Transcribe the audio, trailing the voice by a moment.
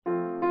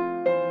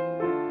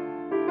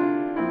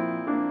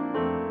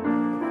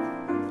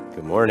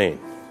Good morning.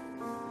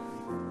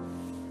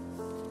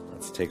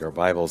 Let's take our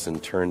Bibles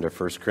and turn to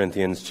 1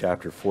 Corinthians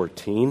chapter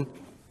 14.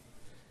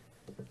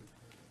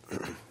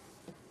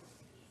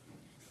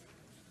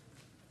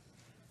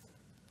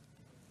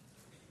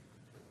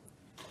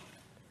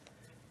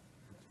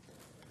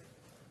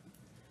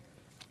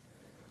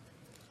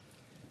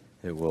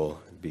 It will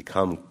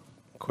become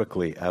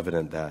quickly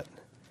evident that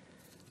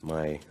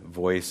my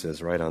voice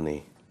is right on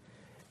the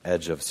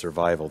edge of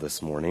survival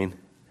this morning,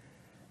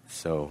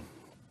 so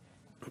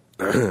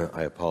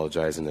I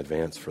apologize in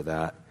advance for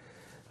that.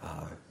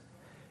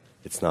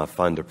 It's not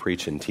fun to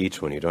preach and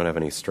teach when you don't have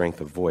any strength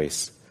of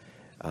voice,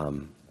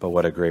 but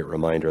what a great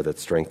reminder that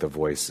strength of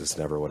voice is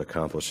never what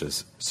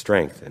accomplishes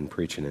strength in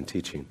preaching and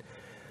teaching.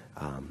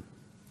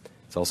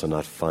 It's also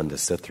not fun to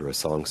sit through a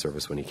song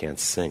service when you can't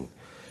sing,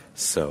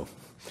 so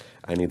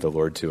I need the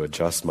Lord to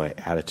adjust my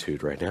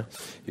attitude right now.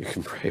 You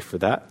can pray for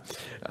that,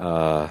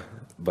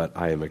 but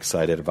I am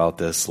excited about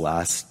this.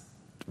 Last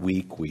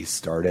week we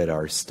started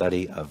our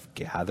study of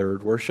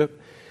gathered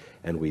worship,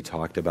 and we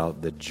talked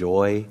about the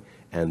joy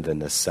and the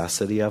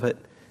necessity of it.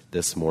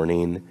 This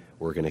morning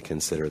we're going to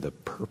consider the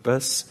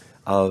purpose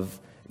of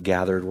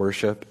gathered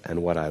worship,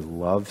 and what I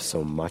love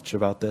so much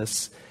about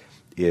this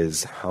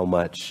is how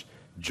much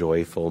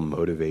joyful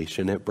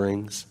motivation it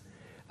brings,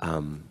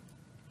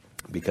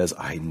 because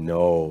I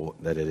know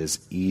that it is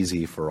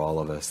easy for all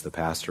of us, the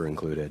pastor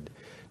included,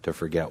 to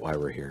forget why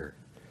we're here.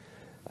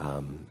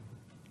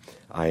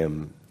 I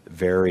am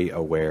very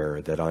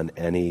aware that on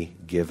any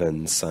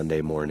given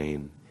Sunday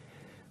morning,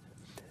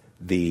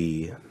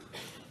 the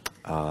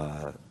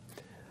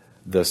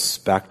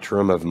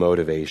spectrum of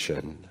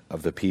motivation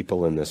of the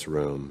people in this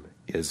room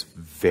is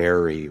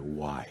very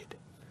wide.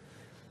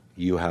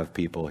 You have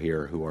people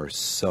here who are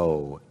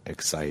so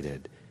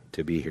excited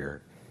to be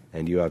here,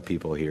 and you have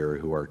people here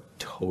who are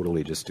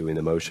totally just doing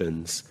the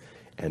motions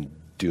and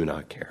do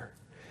not care,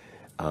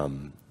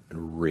 and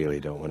really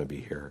don't want to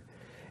be here.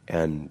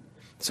 And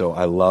so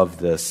I love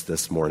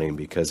this morning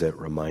because it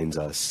reminds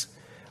us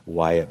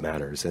why it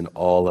matters. In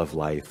all of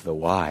life, the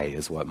why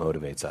is what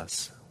motivates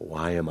us.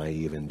 Why am I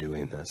even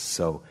doing this?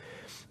 So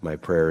my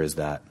prayer is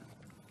that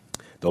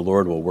the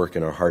Lord will work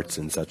in our hearts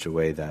in such a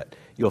way that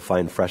you'll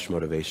find fresh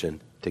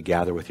motivation to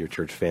gather with your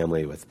church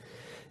family,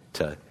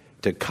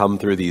 to come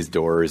through these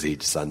doors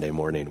each Sunday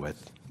morning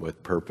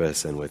with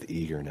purpose and with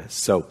eagerness.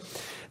 So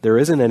there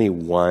isn't any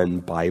one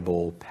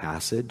Bible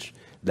passage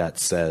that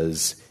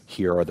says,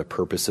 here are the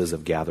purposes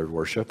of gathered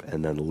worship,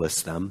 and then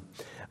list them.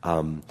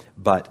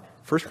 But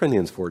 1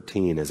 Corinthians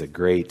 14 is a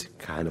great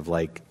kind of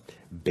like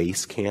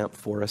base camp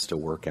for us to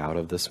work out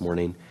of this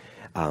morning.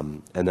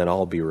 And then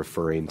I'll be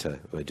referring to,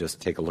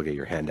 just take a look at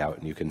your handout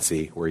and you can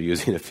see we're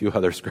using a few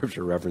other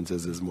scripture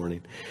references this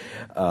morning,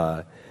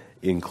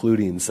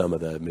 including some of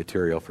the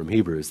material from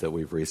Hebrews that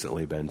we've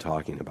recently been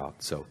talking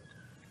about. So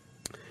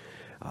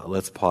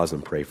let's pause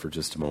and pray for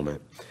just a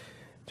moment.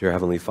 Dear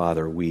Heavenly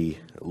Father, we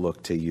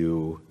look to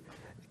you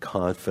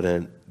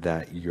confident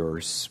that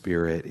your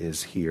Spirit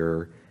is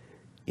here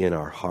in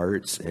our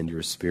hearts and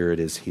your Spirit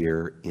is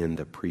here in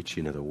the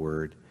preaching of the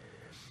Word.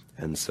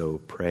 And so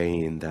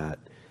praying that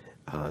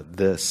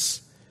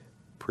this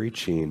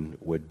preaching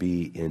would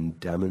be in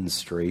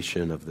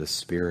demonstration of the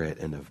Spirit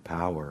and of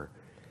power,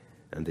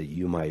 and that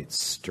you might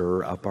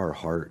stir up our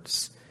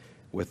hearts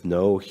with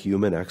no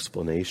human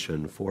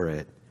explanation for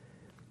it,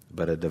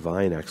 but a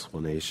divine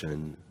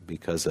explanation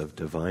because of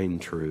divine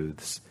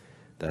truths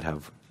that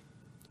have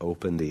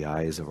opened the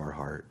eyes of our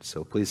heart.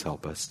 So please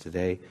help us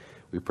today.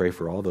 We pray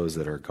for all those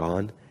that are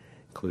gone,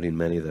 including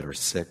many that are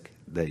sick,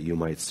 that you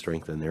might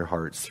strengthen their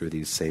hearts through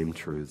these same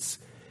truths.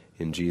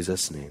 In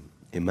Jesus' name,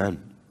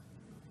 amen.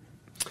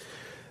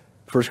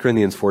 1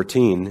 Corinthians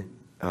 14,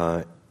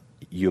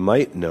 you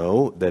might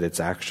know that it's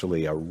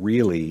actually a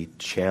really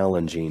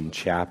challenging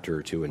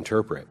chapter to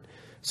interpret.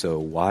 So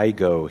why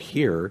go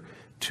here?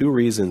 Two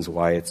reasons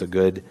why it's a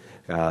good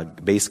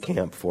base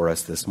camp for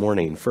us this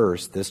morning.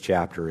 First, this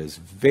chapter is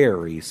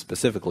very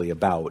specifically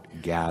about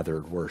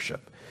gathered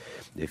worship.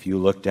 If you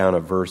look down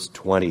at verse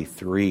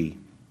 23,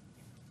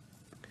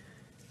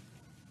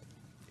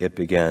 it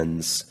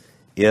begins,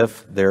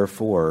 if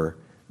therefore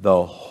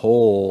the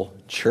whole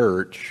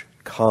church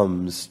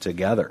comes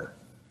together.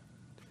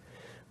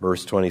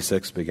 Verse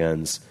 26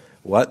 begins,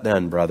 what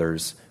then,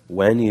 brothers,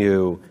 when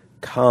you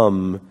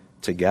come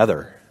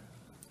together?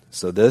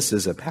 So this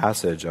is a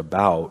passage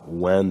about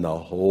when the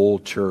whole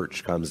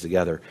church comes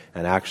together.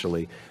 And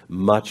actually,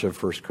 much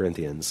of 1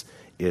 Corinthians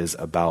is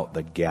about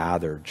the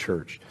gathered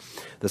church.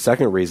 The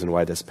second reason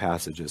why this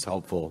passage is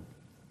helpful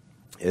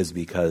is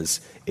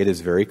because it is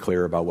very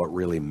clear about what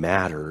really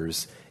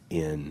matters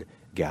in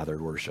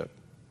gathered worship.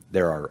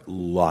 There are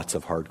lots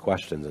of hard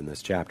questions in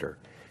this chapter.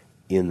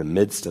 In the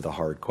midst of the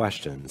hard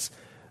questions,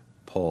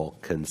 Paul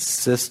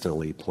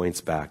consistently points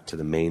back to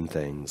the main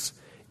things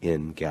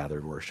in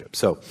gathered worship.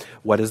 So,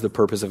 what is the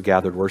purpose of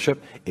gathered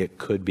worship? It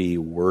could be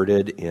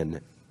worded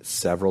in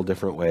several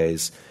different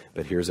ways,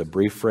 but here's a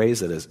brief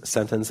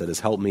sentence that has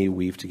helped me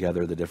weave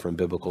together the different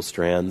biblical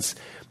strands.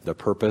 The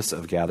purpose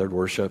of gathered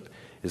worship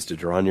is to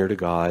draw near to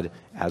God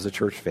as a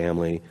church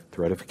family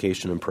through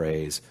edification and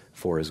praise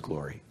for his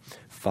glory.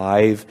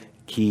 5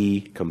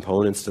 key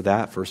components to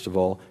that. First of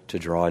all, to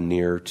draw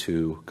near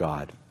to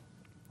God.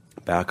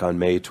 Back on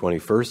May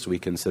 21st, we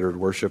considered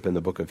worship in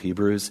the book of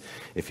Hebrews.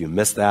 If you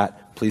missed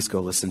that, please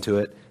go listen to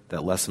it.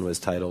 That lesson was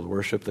titled,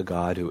 Worship the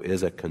God Who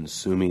is a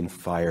Consuming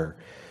Fire.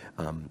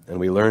 And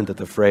we learned that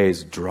the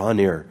phrase, draw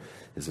near,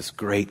 is this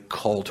great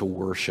call to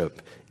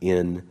worship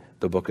in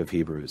the book of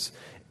Hebrews.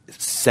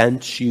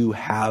 Since you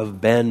have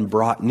been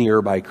brought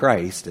near by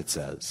Christ, it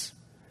says,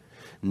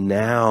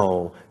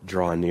 now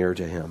draw near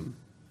to him.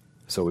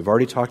 So we've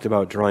already talked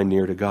about drawing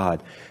near to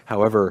God.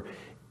 However,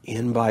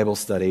 in Bible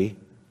study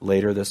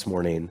later this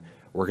morning,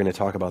 we're going to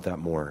talk about that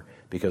more,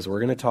 because we're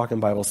going to talk in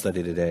Bible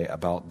study today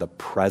about the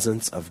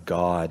presence of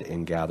God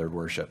in gathered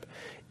worship.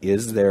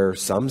 Is there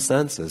some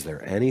sense, is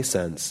there any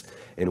sense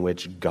in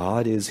which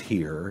God is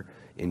here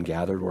in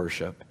gathered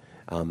worship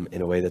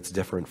in a way that's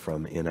different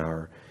from in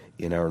our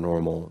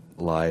normal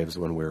lives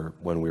when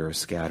we're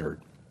scattered?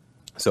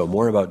 So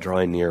more about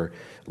drawing near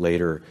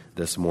later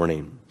this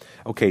morning.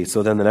 Okay,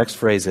 so then the next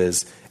phrase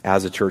is,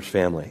 as a church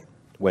family.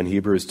 When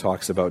Hebrews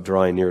talks about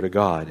drawing near to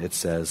God, it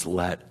says,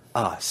 let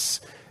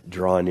us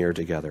draw near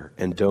together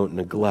and don't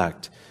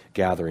neglect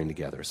gathering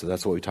together. So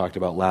that's what we talked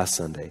about last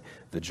Sunday,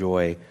 the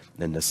joy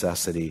and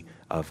necessity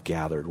of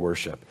gathered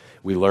worship.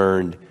 We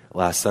learned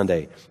last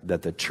Sunday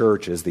that the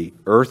church is the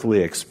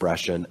earthly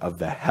expression of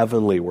the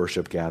heavenly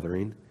worship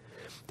gathering,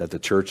 that the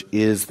church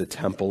is the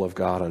temple of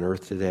God on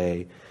earth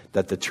today,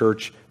 that the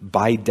church,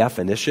 by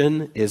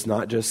definition, is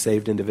not just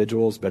saved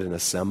individuals, but an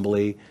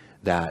assembly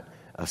that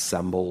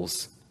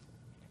assembles.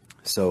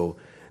 So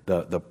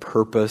the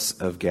purpose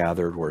of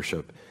gathered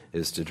worship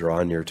is to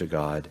draw near to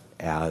God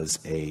as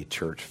a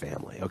church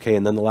family. Okay,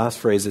 and then the last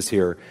phrase is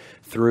here,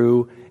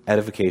 through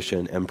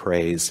edification and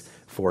praise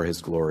for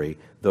his glory.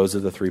 Those are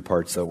the 3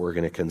 parts that we're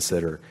going to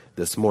consider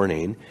this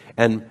morning.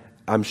 And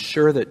I'm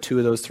sure that 2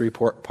 of those 3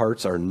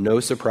 parts are no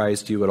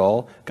surprise to you at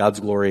all, God's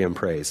glory and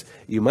praise.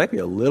 You might be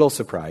a little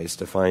surprised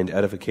to find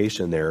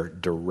edification there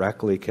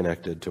directly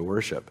connected to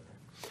worship.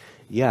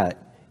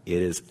 Yet,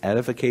 it is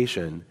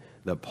edification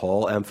that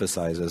Paul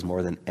emphasizes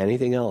more than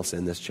anything else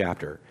in this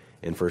chapter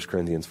in 1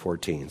 Corinthians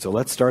 14. So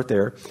let's start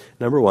there.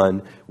 Number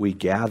 1, we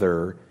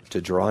gather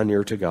to draw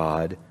near to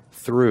God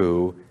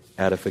through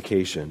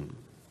edification.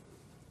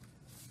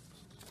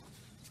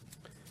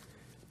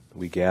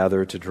 We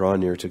gather to draw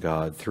near to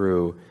God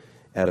through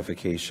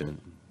edification.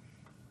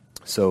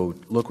 So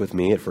look with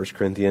me at 1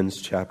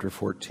 Corinthians chapter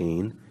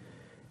 14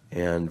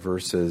 and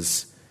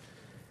verses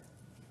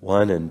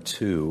 1 and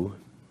 2.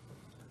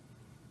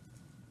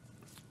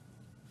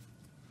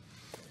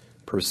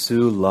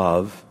 Pursue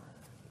love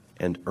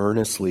and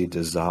earnestly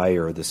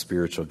desire the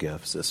spiritual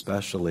gifts,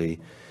 especially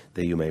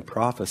that you may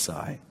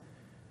prophesy.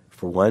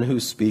 For one who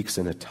speaks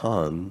in a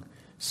tongue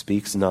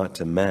speaks not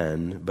to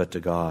men, but to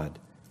God.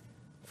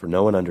 For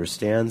no one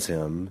understands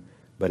him,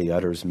 but he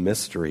utters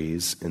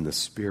mysteries in the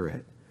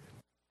Spirit.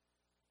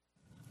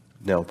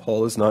 Now,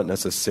 Paul is not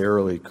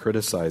necessarily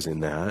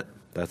criticizing that.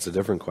 That's a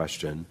different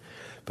question.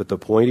 But the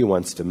point he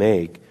wants to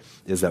make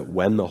is that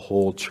when the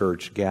whole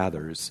church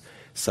gathers,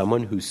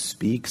 someone who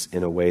speaks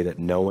in a way that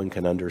no one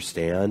can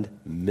understand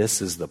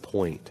misses the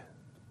point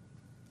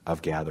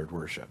of gathered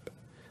worship.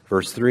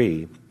 Verse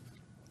 3,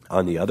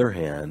 on the other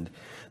hand,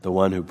 the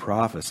one who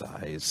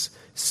prophesies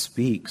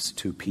speaks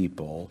to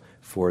people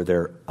for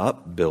their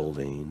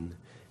upbuilding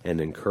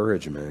and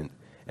encouragement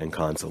and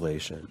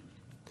consolation.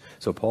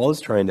 So Paul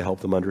is trying to help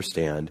them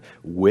understand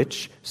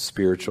which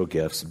spiritual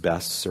gifts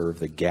best serve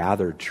the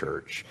gathered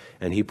church,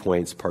 and he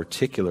points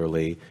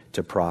particularly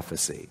to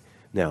prophecy.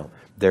 Now,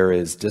 there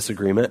is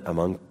disagreement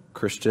among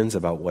Christians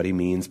about what he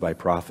means by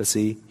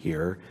prophecy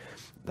here.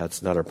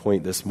 That's not our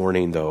point this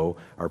morning, though.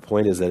 Our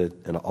point is that,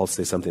 and I'll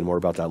say something more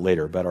about that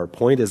later, but our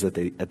point is that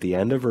at the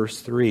end of verse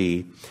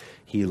 3,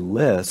 he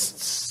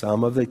lists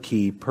some of the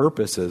key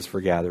purposes for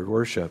gathered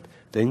worship,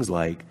 things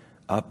like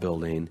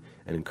upbuilding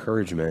and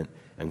encouragement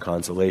and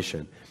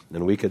consolation.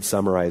 And we could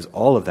summarize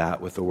all of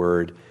that with the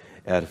word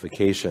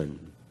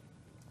edification.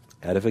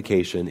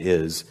 Edification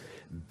is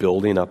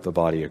building up the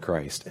body of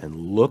Christ. And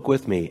look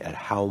with me at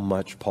how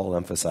much Paul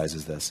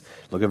emphasizes this.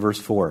 Look at verse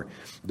 4.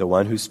 The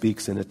one who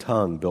speaks in a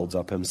tongue builds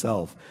up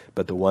himself,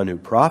 but the one who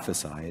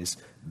prophesies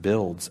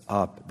builds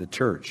up the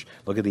church.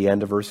 Look at the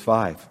end of verse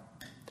 5.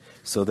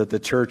 So that the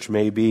church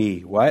may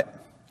be, what?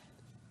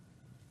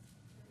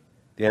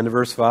 The end of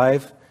verse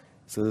 5.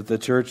 So that the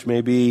church may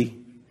be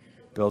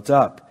built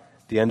up.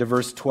 The end of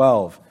verse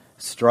 12.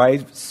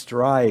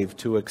 Strive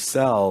to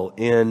excel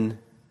in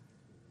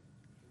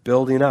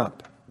building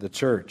up the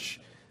church.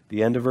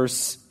 The end of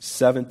verse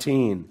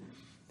 17.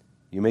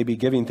 You may be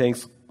giving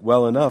thanks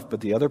well enough,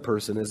 but the other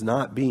person is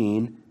not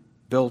being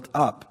built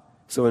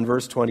up. So in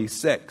verse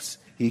 26,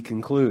 he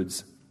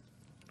concludes,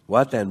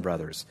 what then,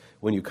 brothers?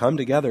 When you come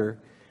together,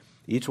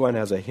 each one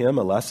has a hymn,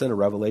 a lesson, a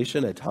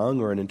revelation, a tongue,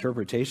 or an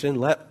interpretation.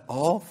 Let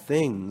all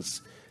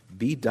things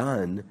be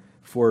done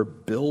for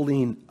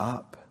building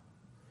up.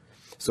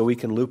 So we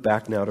can loop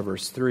back now to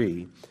verse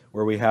 3,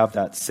 where we have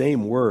that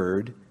same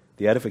word,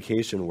 the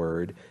edification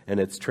word, and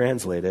it's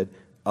translated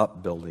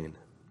upbuilding.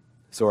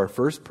 So our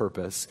first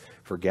purpose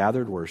for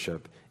gathered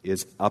worship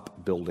is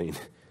upbuilding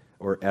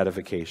or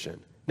edification.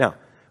 Now,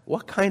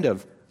 what kind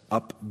of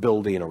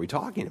upbuilding are we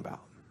talking about?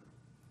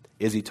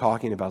 Is he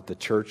talking about the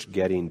church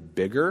getting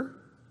bigger?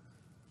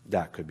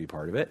 That could be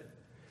part of it.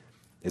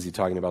 Is he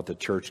talking about the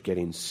church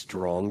getting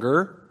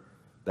stronger?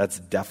 That's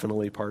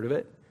definitely part of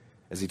it.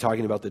 Is he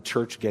talking about the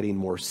church getting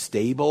more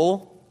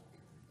stable?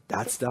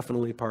 That's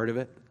definitely part of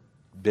it.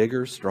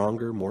 Bigger,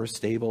 stronger, more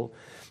stable.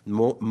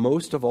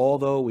 Most of all,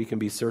 though, we can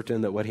be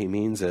certain that what he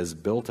means is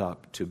built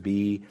up to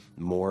be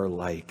more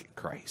like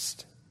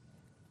Christ.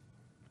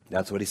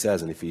 That's what he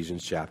says in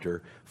Ephesians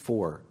chapter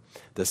 4.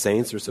 The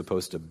saints are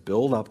supposed to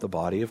build up the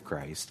body of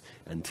Christ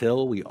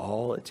until we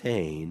all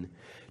attain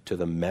to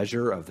the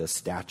measure of the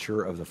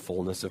stature of the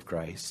fullness of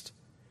Christ,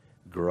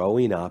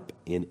 growing up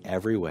in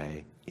every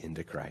way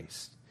into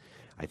Christ.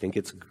 I think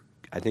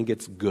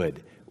it's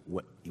good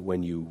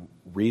when you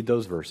read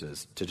those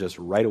verses to just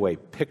right away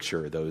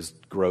picture those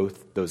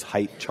growth, those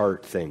height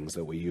chart things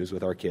that we use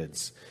with our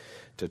kids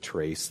to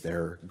trace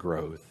their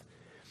growth.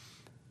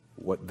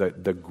 What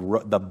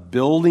the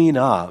building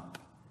up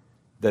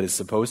that is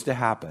supposed to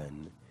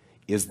happen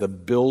is the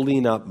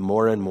building up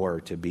more and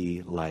more to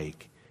be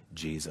like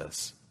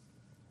Jesus.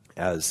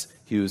 As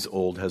Hughes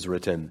Old has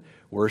written,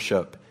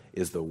 worship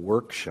is the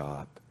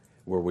workshop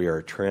where we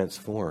are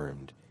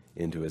transformed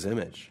into his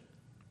image.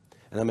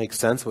 And that makes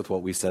sense with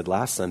what we said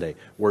last Sunday.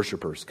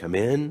 Worshipers come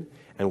in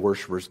and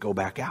worshipers go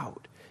back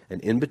out.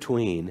 And in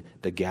between,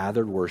 the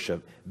gathered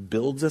worship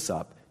builds us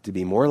up to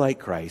be more like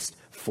Christ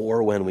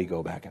for when we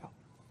go back out.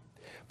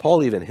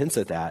 Paul even hints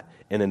at that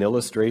in an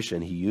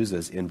illustration he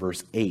uses in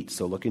verse 8.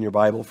 So look in your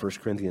Bible, 1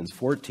 Corinthians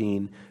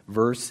 14,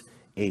 verse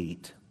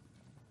 8.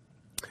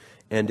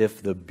 And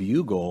if the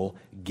bugle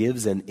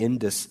gives an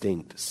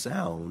indistinct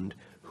sound,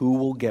 who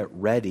will get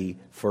ready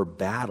for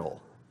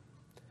battle?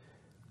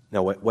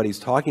 Now, what he's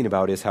talking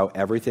about is how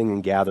everything in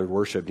gathered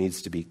worship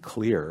needs to be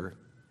clear.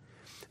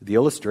 The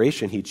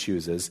illustration he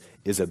chooses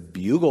is a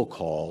bugle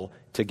call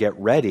to get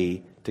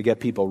ready, to get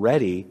people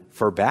ready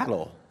for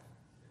battle.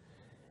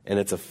 And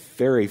it's a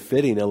very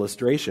fitting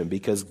illustration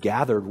because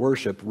gathered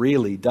worship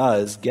really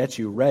does get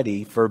you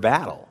ready for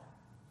battle.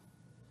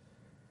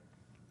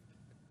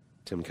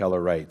 Tim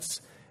Keller writes,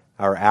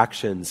 our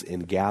actions in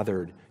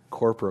gathered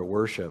corporate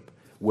worship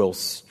will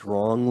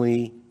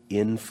strongly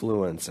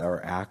influence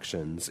our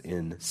actions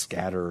in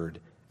scattered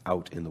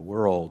out in the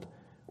world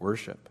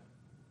worship.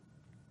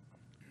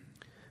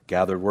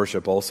 Gathered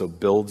worship also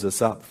builds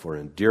us up for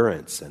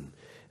endurance, and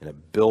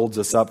it builds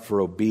us up for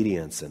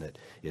obedience, and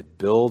it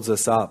builds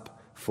us up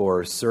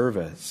for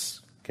service.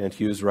 Kent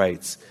Hughes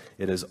writes,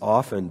 it is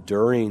often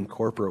during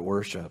corporate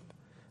worship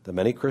that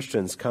many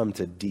Christians come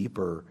to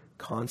deeper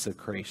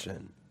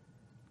consecration.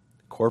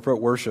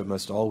 Corporate worship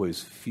must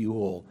always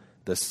fuel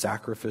the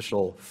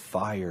sacrificial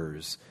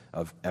fires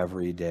of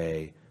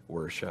everyday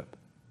worship.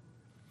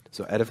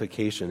 So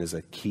edification is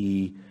a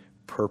key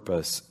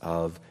purpose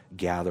of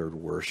gathered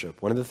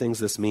worship. One of the things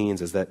this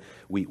means is that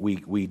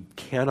we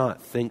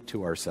cannot think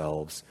to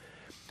ourselves,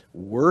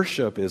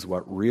 worship is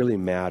what really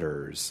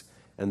matters,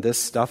 and this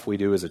stuff we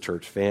do as a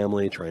church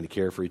family, trying to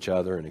care for each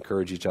other and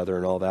encourage each other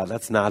and all that,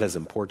 that's not as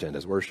important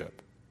as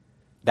worship.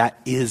 That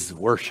is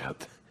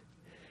worship.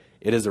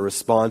 It is a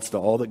response to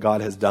all that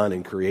God has done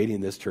in creating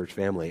this church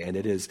family, and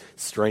it is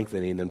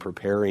strengthening and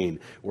preparing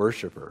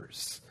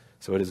worshipers.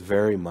 So it is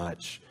very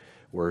much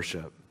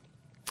worship.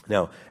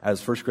 Now,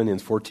 as 1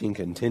 Corinthians 14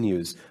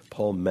 continues,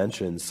 Paul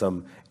mentions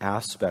some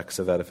aspects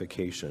of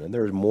edification, and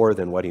there's more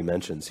than what he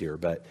mentions here,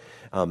 but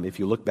if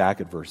you look back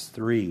at verse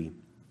 3,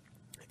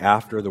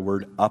 after the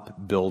word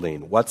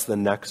upbuilding, what's the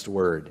next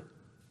word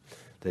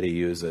that he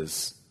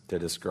uses to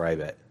describe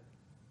it?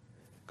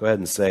 Go ahead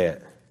and say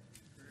it.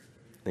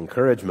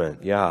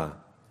 Encouragement, yeah.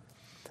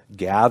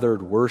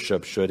 Gathered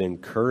worship should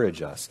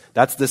encourage us.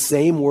 That's the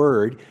same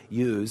word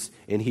used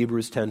in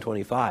Hebrews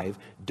 10:25.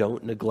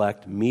 Don't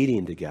neglect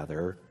meeting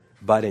together,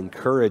 but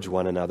encourage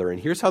one another.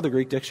 And here's how the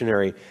Greek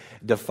dictionary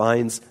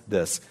defines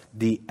this: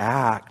 the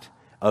act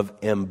of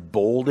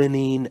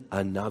emboldening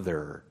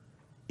another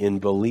in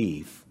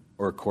belief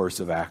or course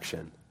of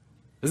action.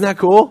 Isn't that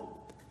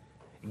cool?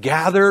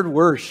 Gathered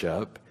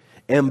worship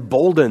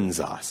emboldens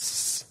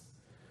us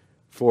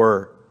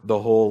for the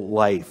whole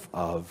life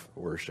of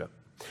worship.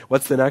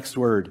 What's the next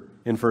word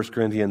in 1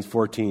 Corinthians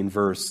 14,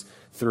 verse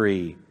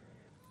 3?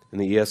 In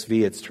the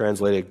ESV, it's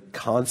translated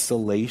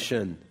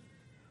consolation.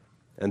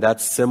 And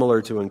that's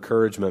similar to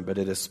encouragement, but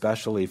it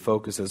especially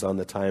focuses on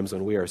the times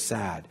when we are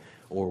sad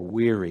or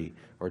weary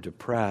or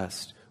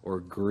depressed or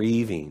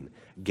grieving.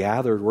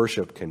 Gathered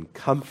worship can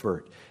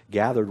comfort.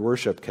 Gathered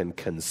worship can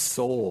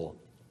console.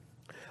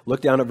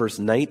 Look down at verse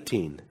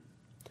 19.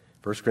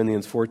 1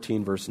 Corinthians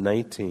 14, verse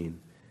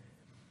 19.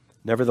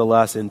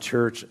 Nevertheless, in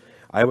church,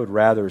 I would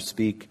rather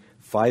speak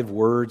 5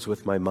 words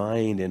with my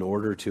mind in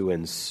order to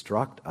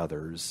instruct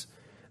others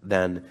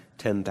than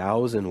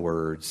 10,000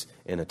 words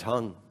in a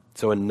tongue.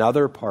 So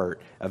another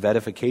part of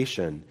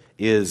edification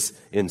is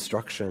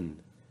instruction.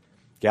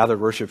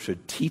 Gathered worship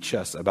should teach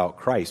us about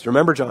Christ.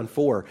 Remember John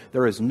 4,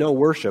 there is no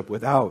worship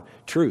without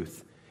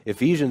truth.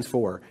 Ephesians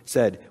 4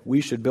 said we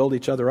should build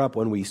each other up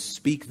when we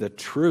speak the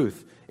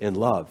truth in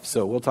love.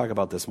 So we'll talk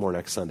about this more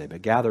next Sunday.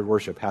 But gathered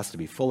worship has to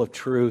be full of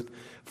truth,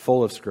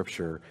 full of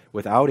Scripture.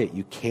 Without it,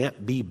 you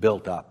can't be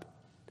built up.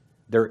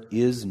 There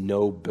is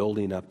no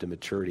building up to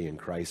maturity in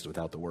Christ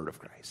without the Word of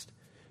Christ.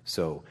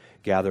 So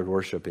gathered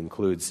worship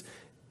includes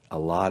a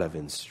lot of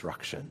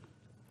instruction.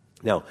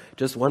 Now,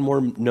 just one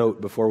more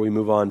note before we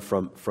move on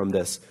from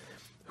this.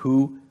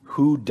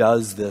 Who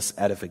does this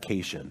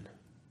edification?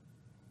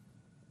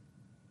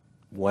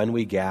 When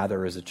we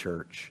gather as a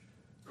church,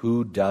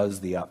 who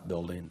does the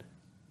upbuilding?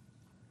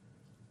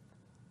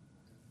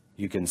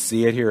 You can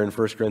see it here in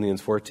 1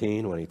 Corinthians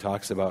 14 when he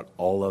talks about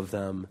all of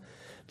them.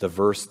 The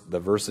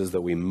verses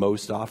that we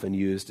most often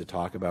use to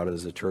talk about it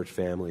as a church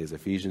family is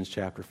Ephesians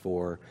chapter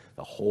 4.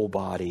 The whole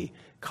body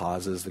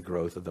causes the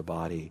growth of the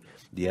body.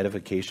 The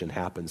edification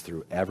happens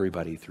through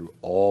everybody, through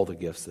all the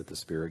gifts that the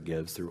Spirit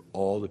gives, through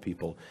all the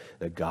people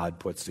that God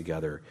puts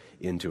together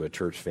into a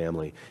church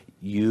family.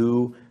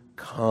 You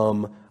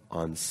come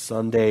on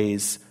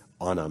Sundays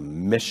on a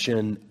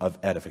mission of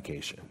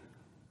edification.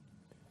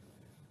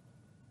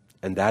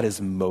 And that is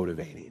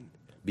motivating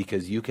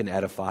because you can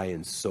edify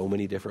in so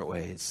many different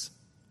ways.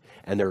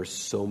 And there are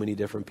so many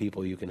different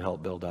people you can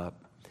help build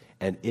up.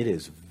 And it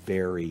is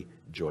very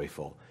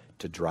joyful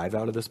to drive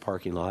out of this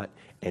parking lot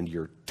and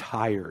you're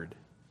tired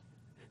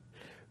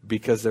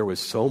because there was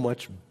so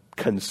much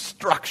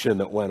construction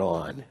that went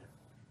on.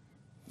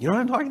 You know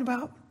what I'm talking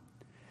about?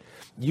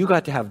 You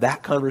got to have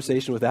that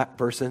conversation with that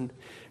person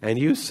and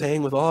you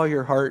sang with all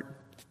your heart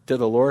to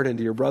the Lord and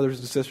to your brothers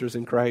and sisters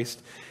in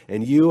Christ,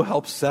 and you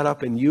helped set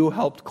up and you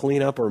helped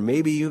clean up, or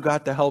maybe you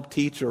got to help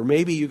teach, or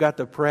maybe you got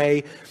to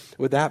pray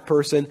with that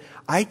person.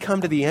 I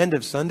come to the end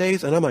of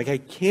Sundays and I'm like, I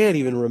can't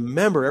even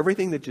remember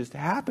everything that just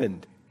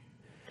happened.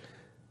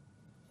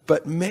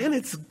 But man,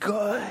 it's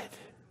good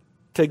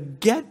to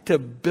get to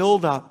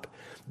build up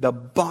the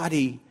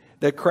body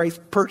that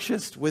Christ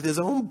purchased with his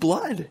own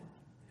blood.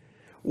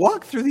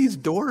 Walk through these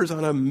doors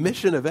on a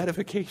mission of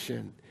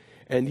edification.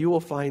 And you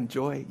will find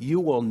joy. You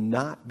will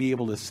not be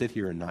able to sit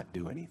here and not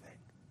do anything.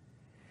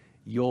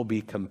 You'll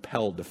be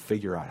compelled to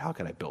figure out, how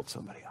can I build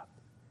somebody up?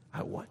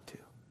 I want to.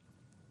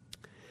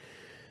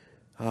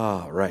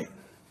 All right.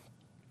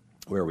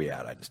 Where are we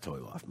at? I just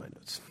totally lost my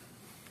notes.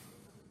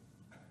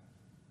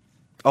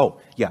 Oh,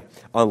 yeah.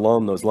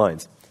 Along those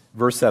lines.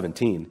 Verse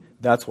 17.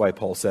 That's why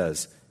Paul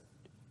says,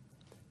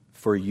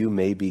 for you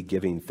may be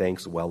giving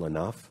thanks well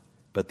enough,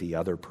 but the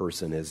other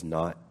person is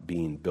not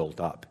being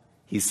built up.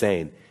 He's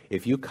saying,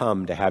 if you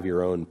come to have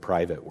your own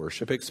private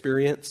worship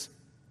experience,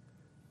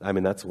 I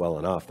mean, that's well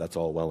enough. That's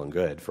all well and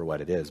good for what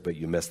it is, but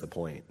you miss the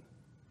point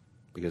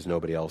because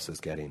nobody else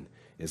is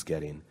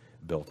getting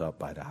built up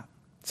by that.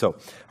 So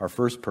our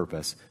first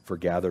purpose for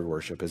gathered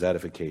worship is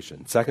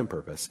edification. Second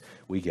purpose,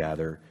 we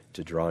gather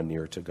to draw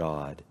near to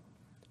God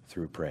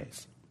through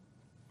praise.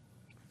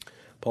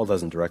 Paul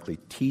doesn't directly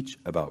teach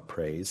about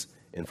praise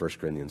in 1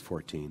 Corinthians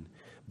 14,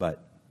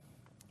 but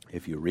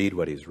if you read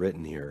what he's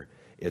written here,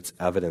 it's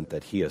evident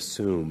that he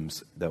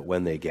assumes that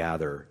when they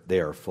gather, they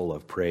are full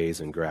of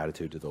praise and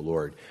gratitude to the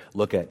Lord.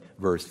 Look at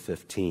verse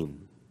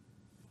 15.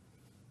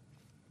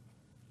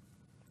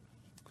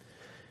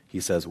 He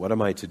says, what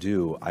am I to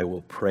do? I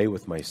will pray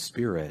with my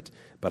spirit,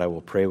 but I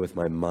will pray with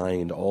my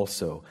mind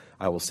also.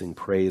 I will sing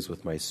praise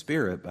with my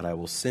spirit, but I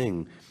will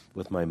sing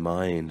with my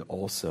mind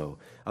also.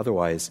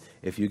 Otherwise,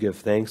 if you give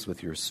thanks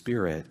with your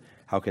spirit,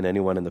 how can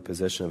anyone in the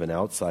position of an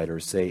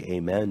outsider say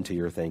amen to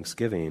your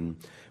thanksgiving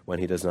when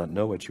he does not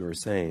know what you are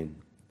saying?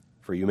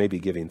 For you may be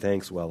giving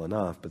thanks well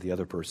enough, but the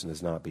other person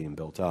is not being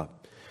built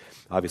up.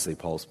 Obviously,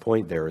 Paul's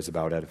point there is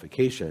about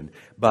edification,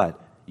 but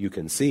you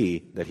can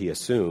see that he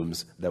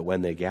assumes that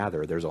when they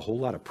gather, there's a whole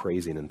lot of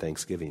praising and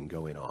thanksgiving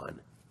going on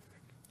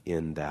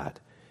in that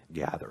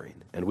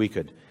gathering. And we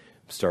could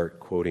start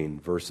quoting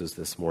verses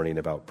this morning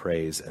about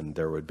praise, and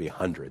there would be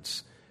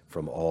hundreds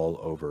from all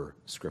over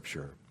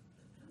Scripture.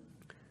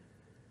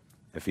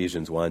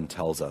 Ephesians 1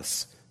 tells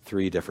us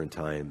 3 different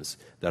times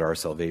that our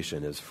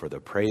salvation is for the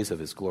praise of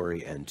his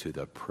glory and to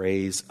the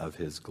praise of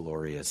his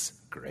glorious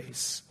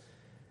grace.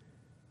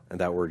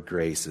 And that word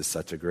grace is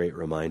such a great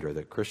reminder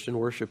that Christian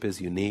worship is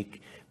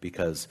unique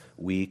because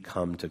we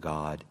come to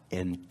God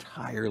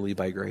entirely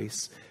by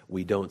grace.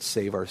 We don't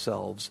save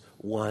ourselves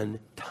one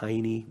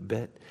tiny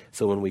bit.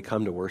 So when we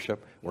come to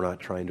worship, we're not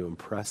trying to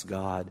impress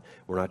God.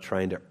 We're not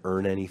trying to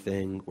earn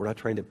anything. We're not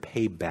trying to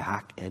pay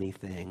back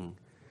anything.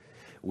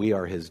 We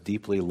are his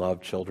deeply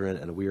loved children,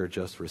 and we are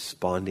just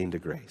responding to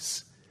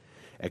grace,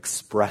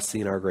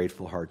 expressing our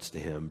grateful hearts to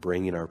him,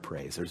 bringing our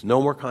praise. There's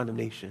no more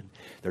condemnation.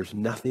 There's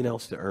nothing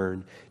else to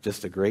earn,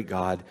 just a great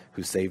God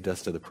who saved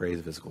us to the praise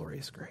of his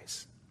glorious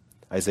grace.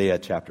 Isaiah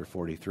chapter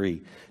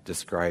 43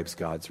 describes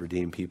God's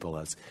redeemed people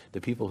as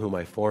the people whom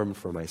I formed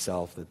for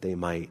myself, that they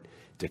might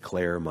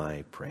declare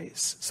my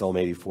praise. Psalm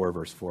 84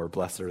 verse 4,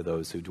 blessed are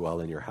those who dwell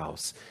in your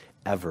house,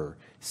 ever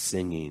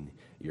singing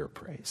your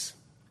praise.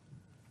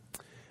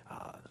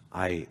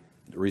 I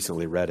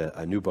recently read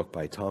a new book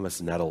by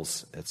Thomas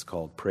Nettles. It's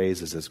called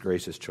Praise is His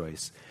Gracious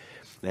Choice.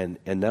 And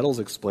Nettles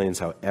explains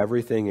how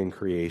everything in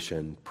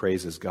creation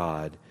praises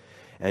God,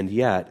 and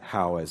yet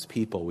how as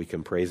people we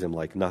can praise Him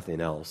like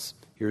nothing else.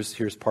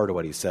 Here's part of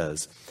what he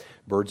says.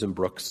 Birds and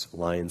brooks,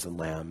 lions and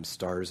lambs,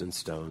 stars and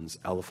stones,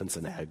 elephants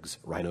and eggs,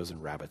 rhinos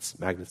and rabbits,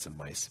 magnets and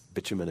mice,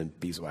 bitumen and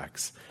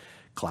beeswax,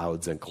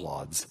 clouds and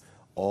clods,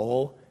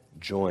 all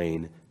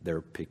join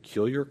their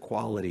peculiar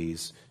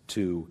qualities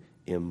to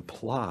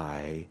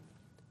imply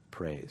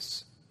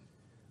praise.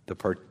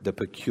 The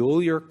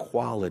peculiar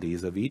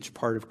qualities of each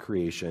part of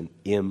creation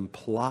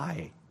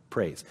imply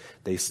praise.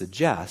 They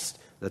suggest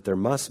that there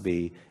must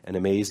be an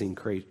amazing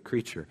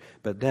creature,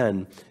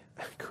 an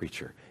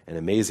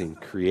amazing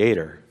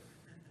creator.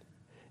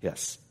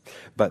 Yes.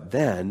 But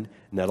then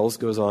Nettles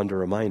goes on to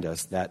remind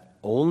us that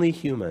only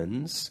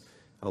humans,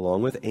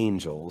 along with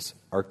angels,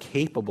 are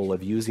capable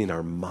of using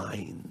our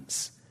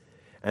minds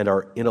and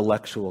our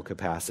intellectual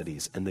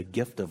capacities and the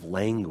gift of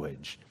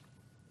language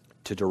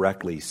to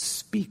directly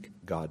speak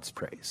God's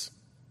praise.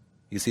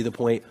 You see the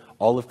point?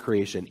 All of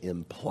creation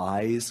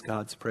implies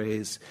God's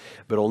praise,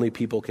 but only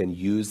people can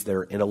use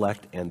their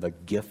intellect and the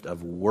gift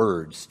of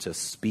words to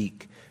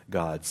speak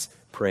God's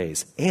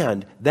praise.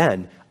 And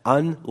then,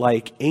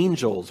 unlike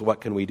angels,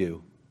 what can we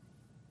do?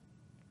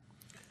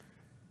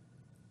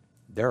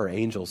 There are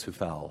angels who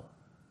fell,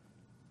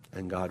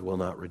 and God will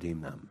not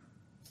redeem them.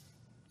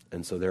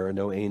 And so there are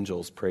no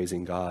angels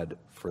praising God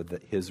for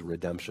His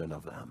redemption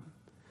of them.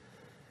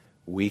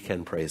 We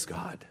can praise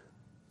God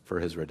for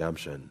His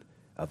redemption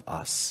of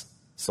us.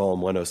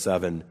 Psalm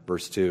 107,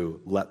 verse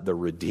 2, let the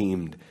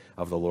redeemed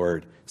of the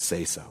Lord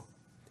say so.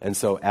 And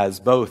so as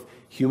both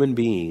human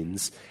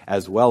beings,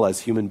 as well as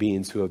human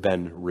beings who have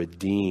been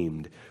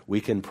redeemed,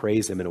 we can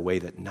praise Him in a way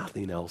that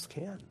nothing else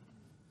can.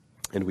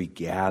 And we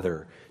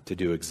gather to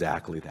do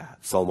exactly that.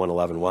 Psalm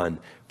 111:1,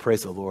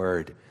 praise the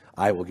Lord.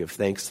 I will give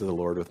thanks to the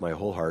Lord with my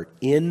whole heart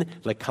in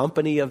the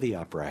company of the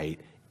upright,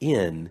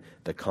 in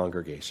the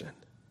congregation.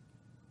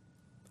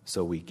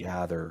 So we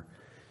gather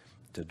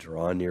to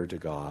draw near to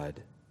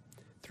God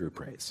through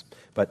praise.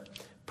 But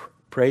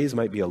praise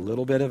might be a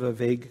little bit of a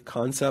vague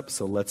concept,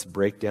 so let's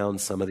break down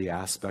some of the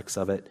aspects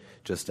of it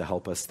just to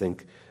help us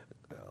think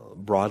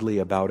broadly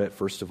about it.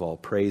 First of all,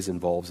 praise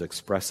involves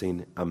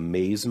expressing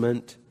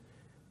amazement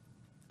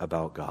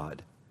about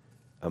God.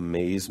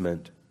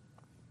 Amazement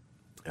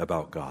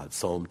about God.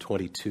 Psalm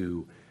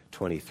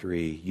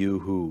 22:23, you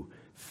who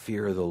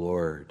fear the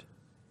Lord,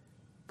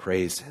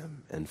 praise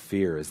Him. And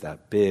fear is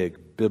that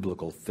big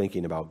biblical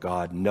thinking about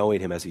God,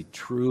 knowing Him as He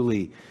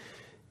truly,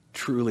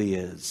 truly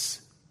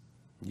is.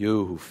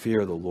 You who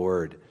fear the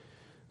Lord,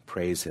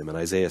 praise Him. In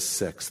Isaiah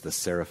 6, the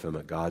seraphim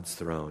at God's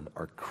throne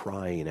are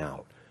crying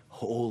out,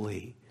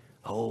 holy,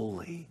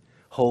 holy,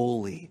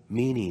 holy,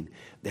 meaning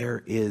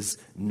there is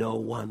no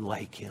one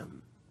like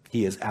Him.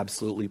 He is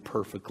absolutely,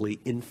 perfectly,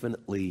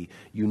 infinitely,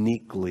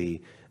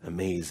 uniquely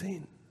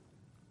amazing.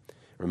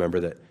 Remember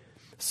that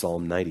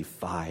Psalm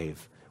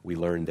 95, we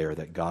learned there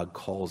that God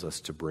calls us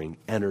to bring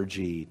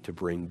energy, to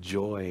bring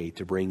joy,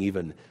 to bring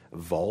even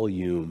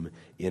volume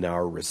in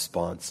our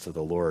response to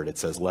the Lord. It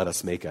says, let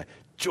us make a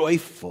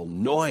joyful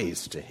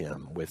noise to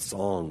Him with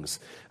songs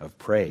of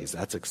praise.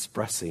 That's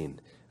expressing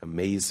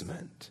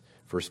amazement.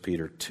 1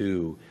 Peter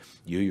 2,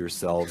 you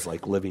yourselves,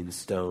 like living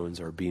stones,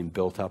 are being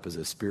built up as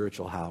a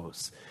spiritual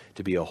house,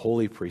 to be a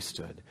holy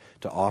priesthood,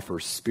 to offer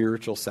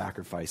spiritual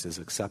sacrifices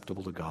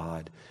acceptable to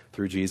God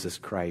through Jesus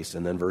Christ.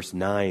 And then verse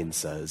 9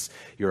 says,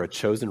 you're a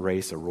chosen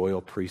race, a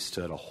royal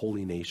priesthood, a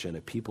holy nation,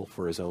 a people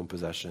for His own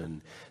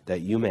possession,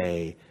 that you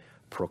may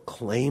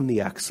proclaim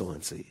the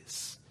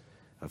excellencies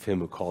of Him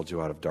who called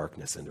you out of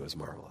darkness into His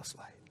marvelous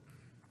light.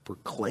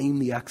 Proclaim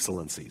the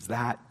excellencies.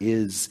 That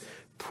is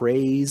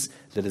praise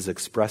that is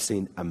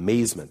expressing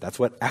amazement. That's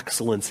what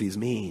excellencies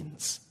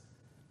means.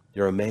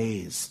 You're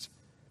amazed.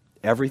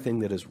 Everything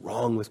that is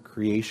wrong with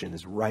creation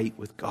is right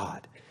with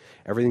God.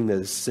 Everything that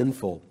is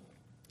sinful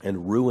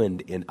and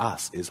ruined in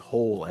us is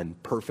whole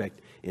and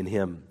perfect in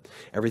Him.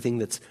 Everything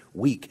that's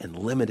weak and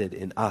limited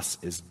in us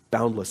is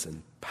boundless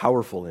and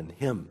powerful in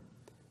Him.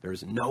 There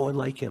is no one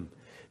like Him.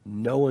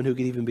 No one who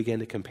can even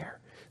begin to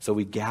compare. So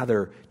we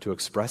gather to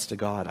express to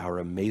God our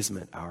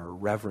amazement, our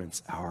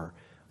reverence, our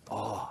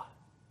awe.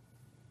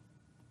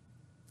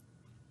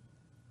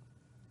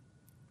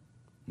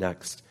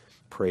 Next,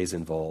 praise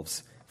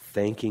involves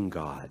thanking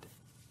God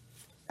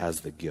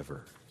as the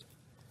giver.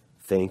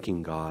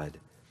 Thanking God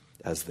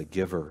as the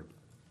giver.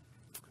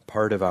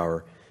 Part of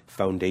our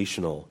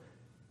foundational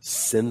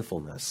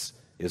sinfulness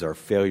is our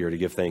failure to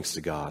give thanks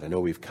to God. I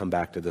know we've come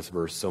back to this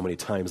verse so many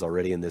times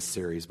already in this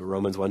series, but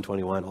Romans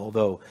 1:21,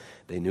 although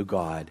they knew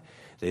God,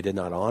 they did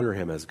not honor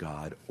Him as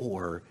God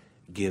or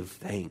give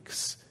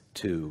thanks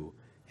to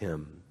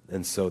Him.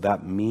 And so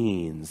that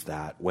means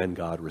that when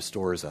God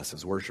restores us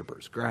as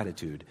worshipers,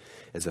 gratitude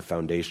is a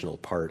foundational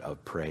part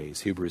of praise.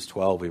 Hebrews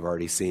 12, we've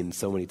already seen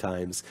so many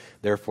times.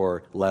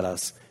 Therefore, let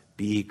us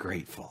be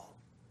grateful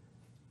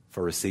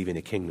for receiving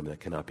a kingdom that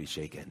cannot be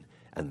shaken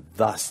and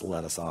thus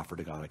let us offer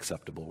to God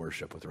acceptable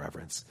worship with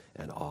reverence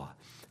and awe.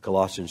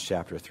 Colossians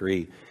chapter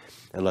 3,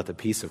 and let the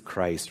peace of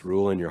Christ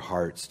rule in your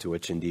hearts, to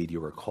which indeed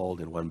you were called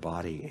in one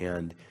body,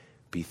 and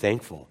be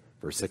thankful.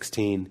 Verse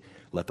 16,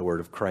 let the word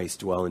of Christ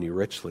dwell in you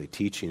richly,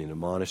 teaching and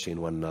admonishing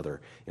one another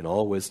in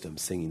all wisdom,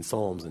 singing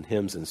psalms and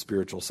hymns and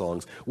spiritual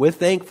songs with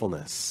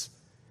thankfulness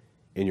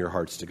in your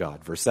hearts to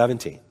God. Verse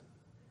 17,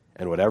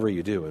 and whatever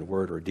you do in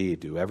word or deed,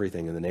 do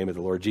everything in the name of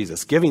the Lord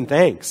Jesus, giving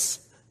thanks.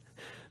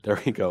 There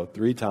we go,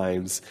 3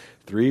 times,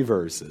 3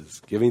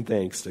 verses, giving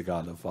thanks to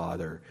God the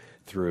Father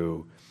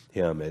through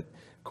him. Of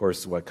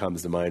course, what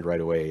comes to mind right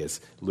away is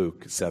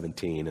Luke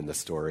 17 and the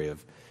story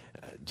of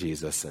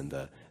Jesus and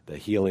the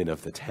healing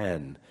of the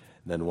 10.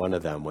 Then one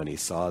of them, when he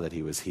saw that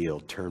he was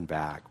healed, turned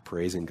back,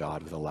 praising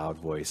God with a loud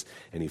voice,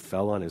 and he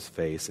fell on his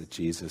face at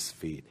Jesus'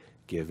 feet,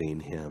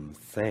 giving him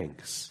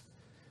thanks.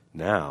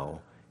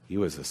 Now, he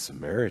was a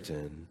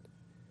Samaritan,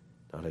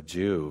 not a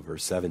Jew.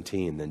 Verse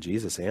 17, then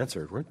Jesus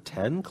answered, weren't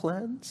 10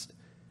 cleansed?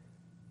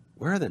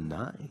 Where are the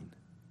 9?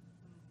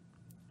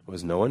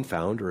 Was no one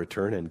found to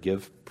return and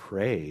give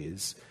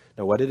praise?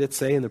 Now, what did it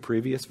say in the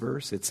previous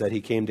verse? It said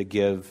he came to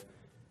give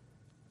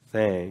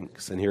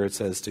thanks. And here it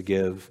says to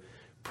give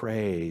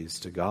praise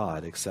to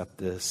God, except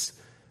this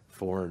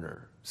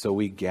foreigner. So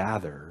we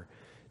gather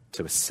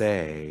to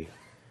say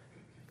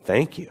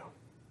thank you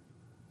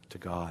to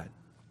God.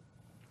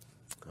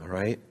 All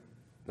right?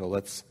 Well,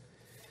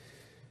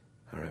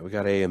 we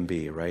got A and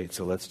B, right?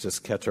 So let's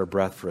just catch our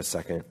breath for a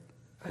second.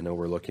 I know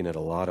we're looking at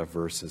a lot of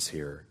verses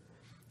here.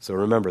 So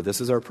remember,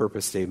 this is our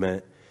purpose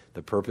statement.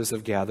 The purpose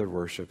of gathered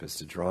worship is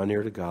to draw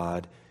near to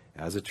God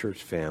as a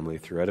church family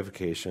through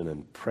edification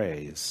and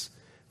praise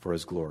for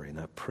his glory. And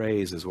that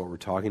praise is what we're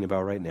talking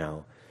about right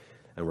now.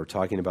 And we're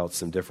talking about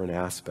some different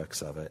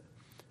aspects of it.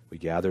 We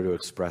gather to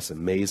express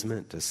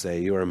amazement, to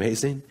say you are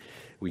amazing.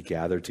 We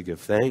gather to give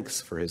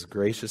thanks for his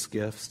gracious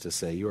gifts, to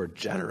say you are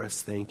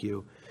generous, thank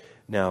you.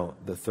 Now,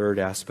 the third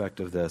aspect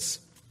of this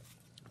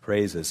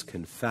praise is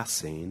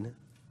confessing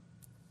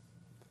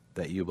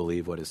that you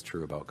believe what is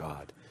true about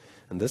God.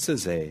 And this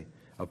is a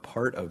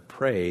part of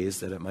praise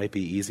that it might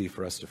be easy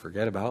for us to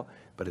forget about,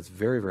 but it's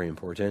very, very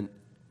important.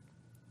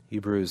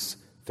 Hebrews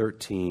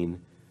 13,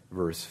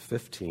 verse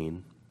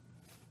 15.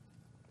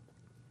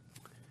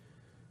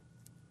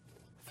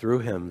 Through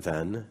him,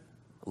 then,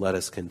 let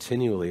us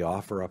continually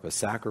offer up a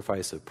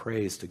sacrifice of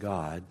praise to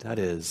God, that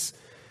is,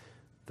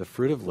 the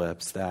fruit of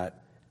lips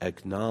that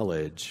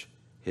acknowledge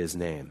his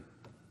name.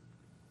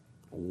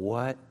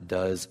 What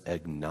does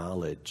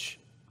acknowledge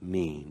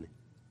mean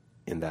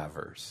in that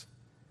verse?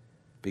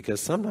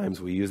 Because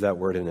sometimes we use that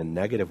word in a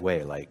negative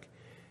way, like,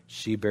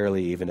 she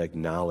barely even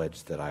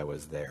acknowledged that I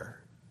was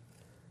there.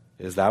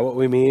 Is that what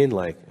we mean?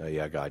 Like, oh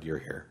yeah, God, you're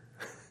here.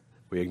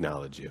 We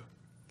acknowledge you.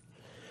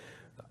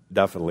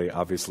 Definitely,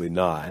 obviously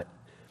not.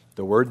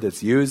 The word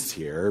that's used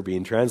here,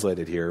 being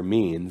translated here,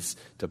 means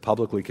to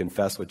publicly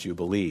confess what you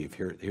believe.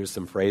 Here's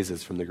some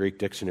phrases from the Greek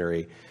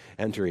dictionary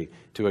entry.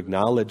 To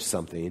acknowledge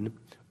something,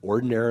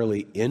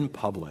 ordinarily in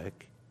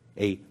public,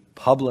 a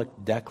public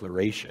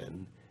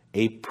declaration,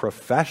 a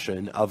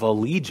profession of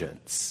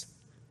allegiance.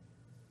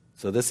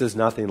 So this is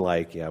nothing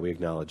like, yeah, we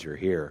acknowledge you're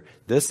here.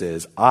 This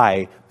is,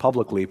 I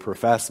publicly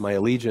profess my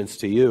allegiance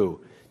to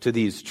you, to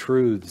these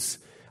truths,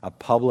 a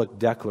public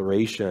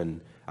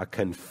declaration, a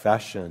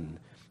confession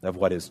of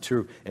what is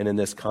true. And in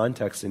this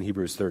context in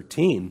Hebrews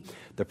 13,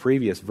 the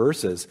previous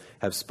verses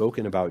have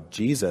spoken about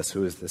Jesus,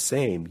 who is the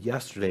same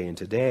yesterday and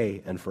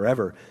today and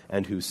forever,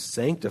 and who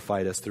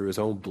sanctified us through his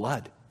own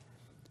blood.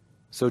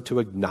 So to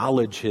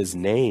acknowledge his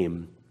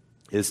name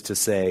is to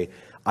say,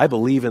 I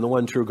believe in the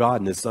one true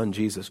God and his Son,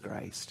 Jesus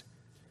Christ.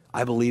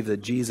 I believe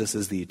that Jesus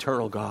is the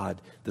eternal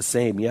God, the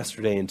same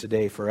yesterday and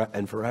today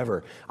and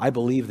forever. I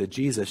believe that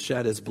Jesus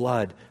shed his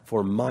blood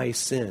for my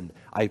sin.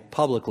 I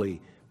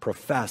publicly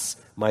profess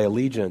my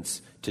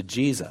allegiance to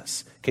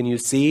Jesus. Can you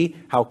see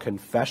how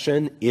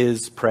confession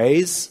is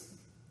praise?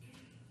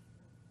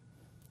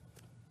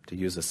 To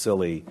use a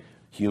silly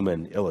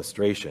human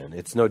illustration,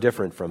 it's no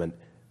different from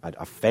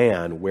a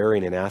fan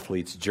wearing an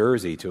athlete's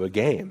jersey to a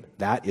game.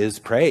 That is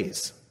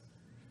praise.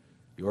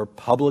 You're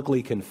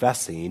publicly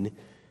confessing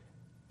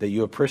that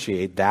you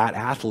appreciate that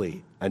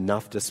athlete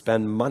enough to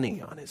spend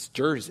money on his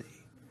jersey.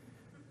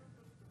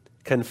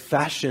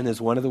 Confession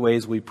is one of the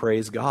ways we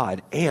praise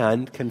God,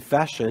 and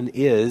confession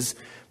is,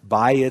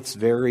 by its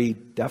very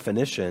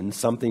definition,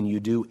 something you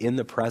do in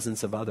the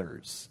presence of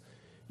others.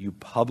 You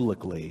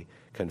publicly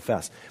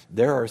confess.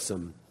 There are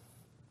some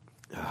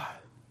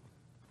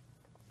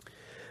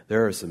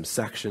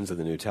sections of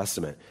the New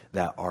Testament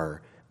that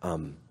are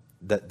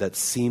that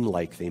seem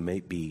like they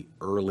might be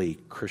early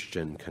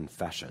Christian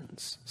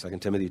confessions. 2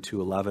 Timothy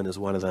 2:11 is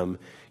one of them.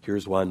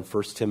 Here's one,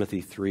 1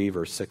 Timothy 3,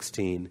 verse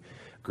 16.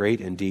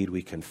 Great indeed,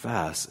 we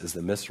confess, is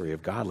the mystery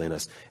of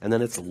godliness. And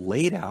then it's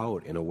laid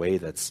out in a way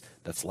that's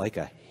like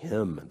a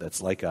hymn,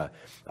 that's like a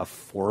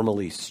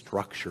formally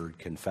structured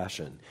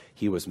confession.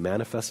 He was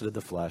manifested in the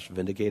flesh,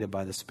 vindicated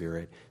by the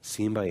Spirit,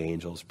 seen by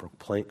angels,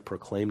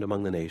 proclaimed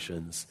among the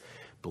nations,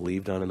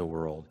 believed on in the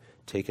world,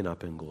 taken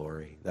up in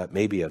glory. That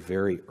may be a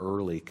very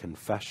early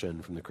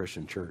confession from the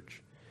Christian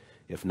church.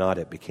 If not,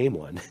 it became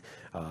one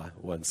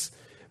once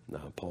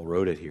Paul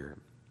wrote it here.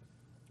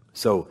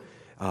 So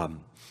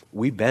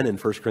we've been in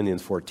 1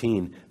 Corinthians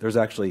 14. There's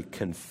actually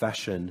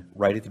confession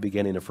right at the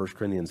beginning of 1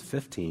 Corinthians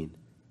 15,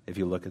 if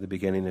you look at the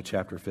beginning of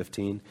chapter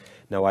 15.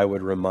 Now I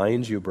would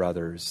remind you,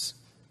 brothers,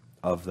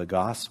 of the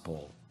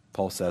gospel,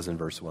 Paul says in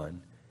verse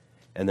 1.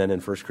 And then in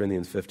 1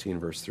 Corinthians 15,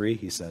 verse 3,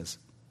 he says,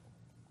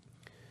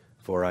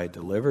 for I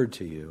delivered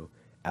to you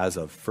as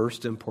of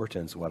first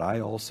importance what I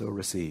also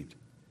received,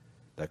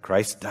 that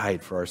Christ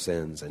died for our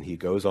sins. And he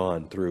goes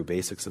on through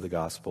basics of the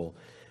gospel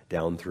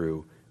down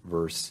through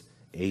verse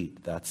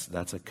 8.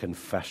 That's a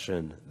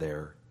confession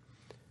there.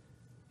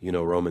 You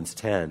know, Romans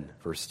 10,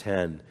 verse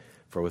 10,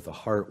 for with the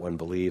heart one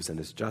believes and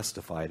is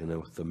justified,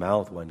 and with the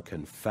mouth one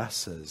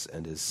confesses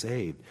and is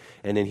saved.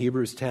 And in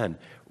Hebrews 10,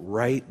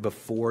 right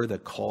before the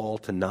call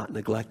to not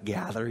neglect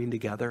gathering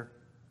together,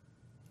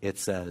 it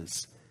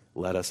says,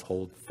 let us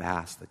hold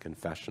fast the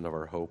confession of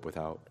our hope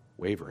without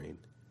wavering,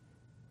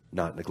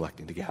 not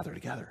neglecting to gather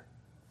together.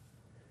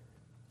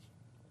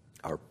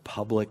 Our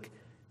public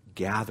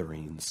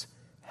gatherings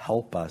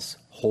help us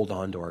hold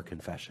on to our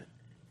confession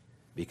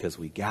because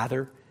we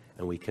gather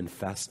and we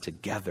confess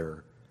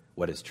together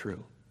what is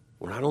true.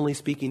 We're not only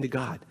speaking to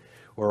God,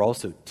 we're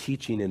also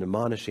teaching and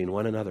admonishing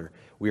one another.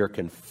 We are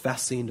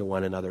confessing to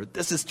one another,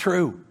 this is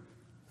true.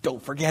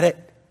 Don't forget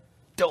it.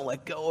 Don't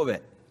let go of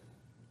it.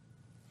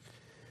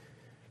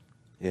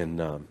 In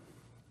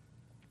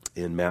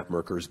Matt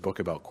Merker's book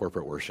about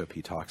corporate worship,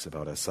 he talks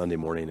about a Sunday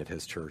morning at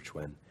his church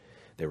when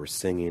they were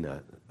singing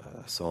a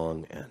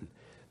song and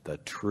the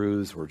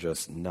truths were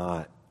just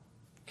not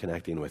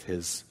connecting with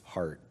his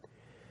heart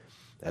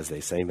as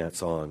they sang that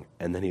song.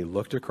 And then he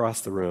looked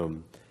across the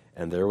room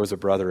and there was a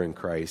brother in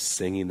Christ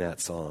singing that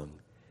song.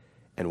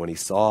 And when he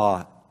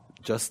saw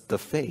just the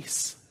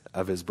face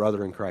of his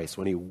brother in Christ,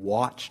 when he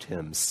watched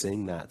him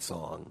sing that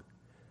song,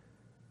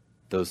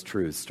 those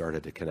truths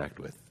started to connect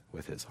with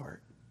his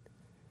heart.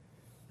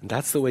 And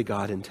that's the way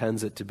God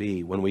intends it to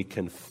be. When we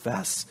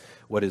confess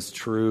what is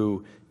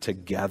true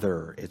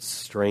together, it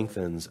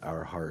strengthens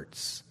our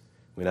hearts.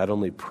 We not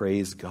only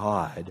praise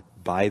God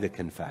by the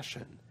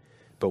confession,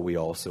 but we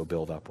also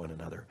build up one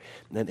another.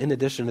 And in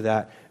addition to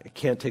that, I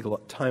can't take a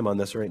lot of time on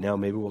this right now.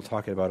 Maybe we'll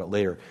talk about it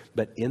later.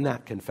 But in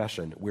that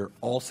confession, we're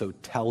also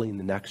telling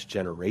the next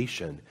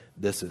generation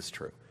this is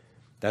true.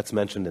 That's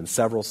mentioned in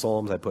several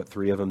Psalms. I put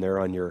 3 of them there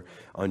on your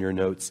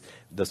notes.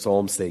 The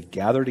Psalms say,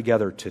 gather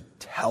together to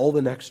tell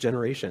the next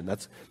generation.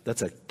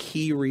 That's a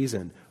key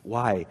reason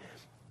why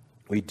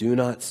we do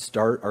not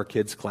start our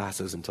kids'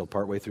 classes until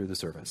partway through the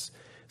service,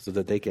 so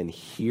that they can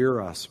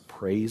hear us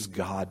praise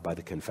God by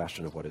the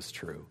confession of what is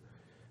true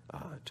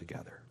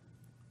together.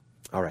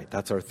 All right,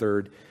 that's our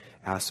third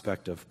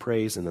aspect of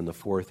praise. And then the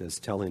fourth is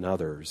telling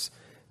others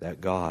that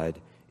God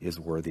is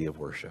worthy of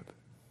worship.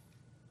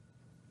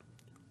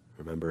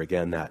 Remember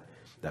again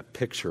that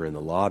picture in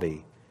the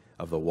lobby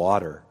of the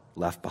water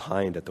left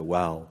behind at the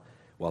well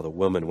while the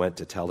woman went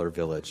to tell her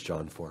village,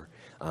 John 4.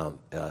 I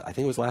think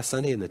it was last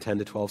Sunday in the 10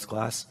 to 12s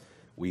class,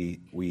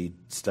 we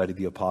studied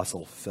the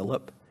apostle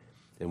Philip.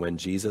 And when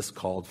Jesus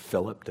called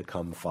Philip to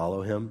come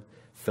follow him,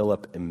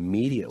 Philip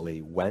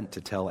immediately went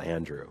to tell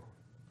Andrew,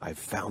 I've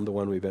found the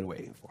one we've been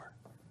waiting for.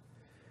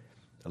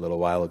 A little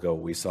while ago,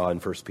 we saw in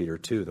 1 Peter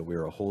 2 that we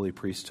are a holy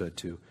priesthood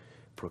to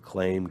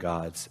proclaim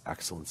God's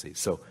excellency.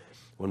 So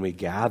when we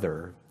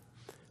gather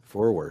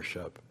for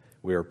worship,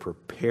 we are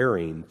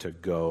preparing to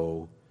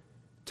go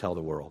tell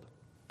the world.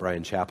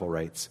 Brian Chappell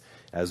writes,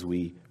 as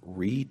we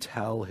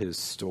retell his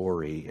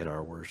story in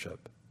our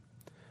worship,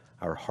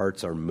 our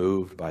hearts are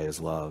moved by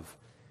his love,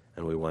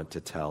 and we want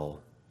to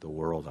tell the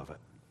world of it.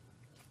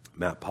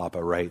 Matt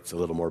Papa writes a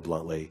little more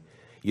bluntly,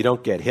 you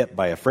don't get hit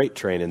by a freight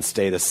train and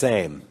stay the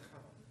same.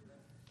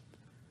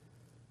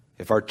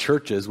 If our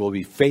churches will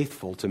be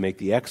faithful to make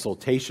the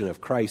exaltation of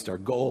Christ our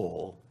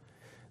goal,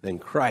 then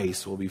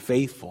Christ will be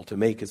faithful to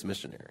make his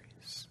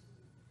missionaries.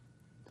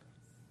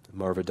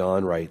 Marva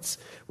Dawn writes,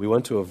 we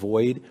want to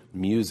avoid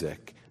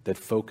music that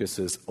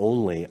focuses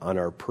only on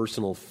our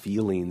personal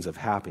feelings of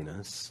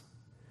happiness,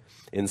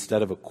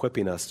 instead of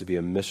equipping us to be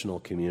a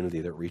missional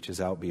community that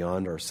reaches out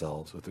beyond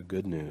ourselves with the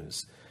good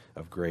news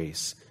of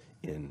grace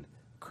in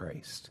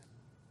Christ.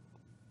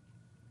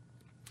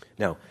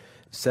 Now,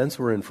 since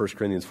we're in 1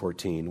 Corinthians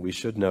 14, we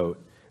should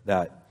note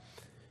that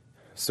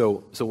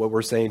So what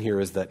we're saying here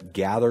is that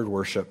gathered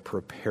worship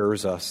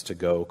prepares us to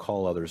go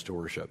call others to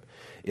worship.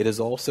 It is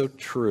also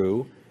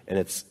true, and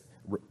it's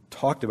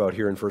talked about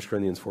here in 1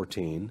 Corinthians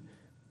 14,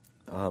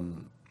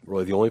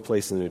 really the only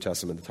place in the New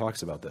Testament that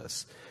talks about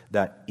this,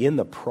 that in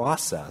the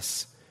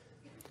process,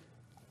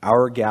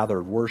 our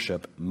gathered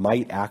worship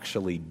might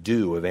actually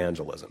do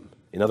evangelism.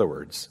 In other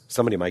words,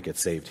 somebody might get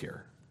saved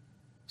here.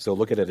 So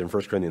look at it in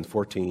 1 Corinthians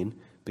 14,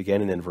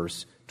 beginning in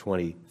verse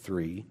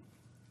 23.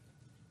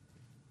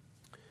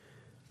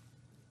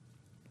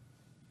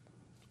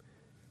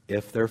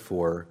 If,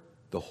 therefore,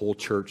 the whole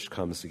church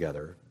comes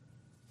together,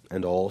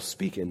 and all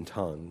speak in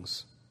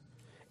tongues,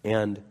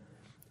 and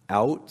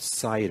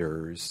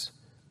outsiders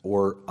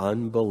or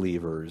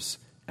unbelievers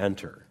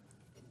enter,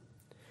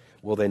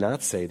 will they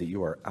not say that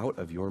you are out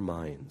of your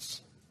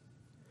minds?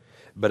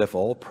 But if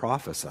all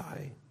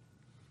prophesy,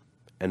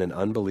 and an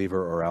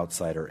unbeliever or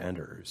outsider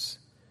enters,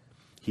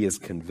 he is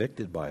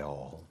convicted by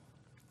all,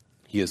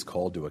 he is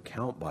called to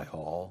account by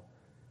all,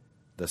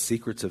 the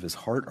secrets of his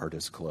heart are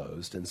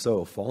disclosed, and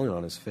so, falling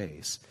on his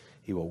face,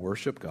 he will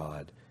worship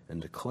God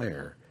and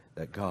declare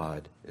that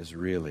God is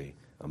really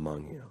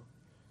among you.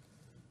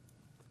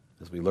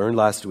 As we learned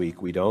last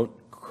week, we don't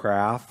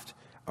craft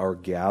our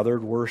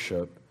gathered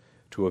worship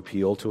to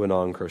appeal to a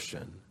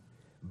non-Christian.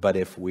 But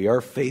if we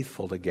are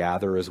faithful to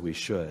gather as we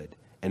should,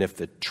 and if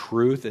the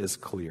truth is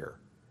clear,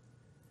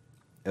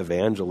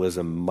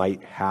 evangelism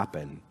might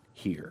happen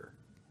here.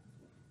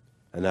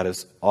 And that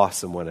is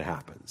awesome when it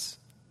happens.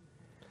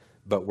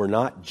 But we're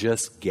not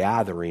just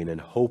gathering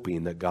and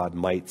hoping that God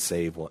might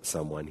save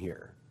someone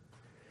here.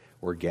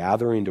 We're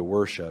gathering to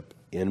worship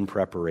in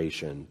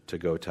preparation to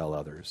go tell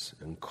others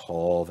and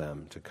call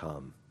them to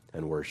come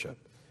and worship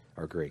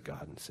our great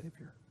God and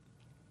Savior.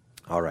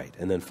 All right,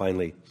 and then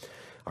finally,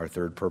 our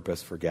third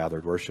purpose for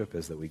gathered worship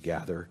is that we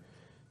gather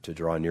to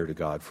draw near to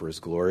God for his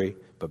glory.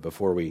 But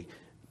before we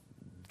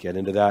get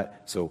into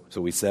that, so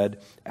we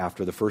said,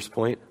 after the first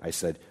point, I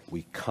said,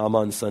 we come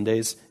on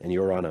Sundays and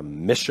you're on a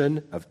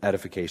mission of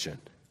edification.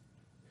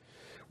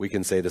 We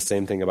can say the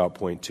same thing about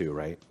point 2,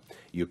 right?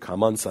 You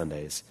come on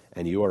Sundays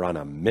and you are on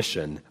a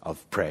mission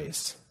of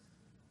praise.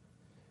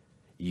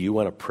 You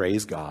want to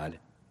praise God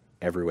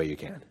every way you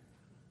can.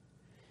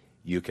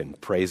 You can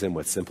praise him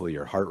with simply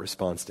your heart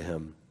response to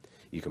him.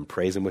 You can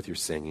praise him with your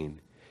singing.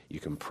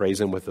 You can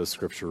praise him with those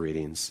scripture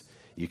readings.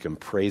 You can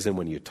praise him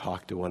when you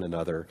talk to one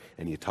another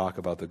and you talk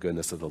about the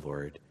goodness of the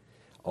Lord.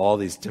 All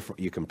these different,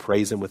 you can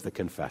praise him with the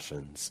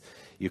confessions.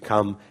 You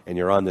come and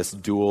you're on this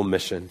dual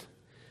mission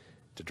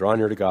to draw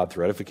near to God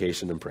through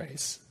edification and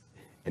praise.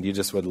 And you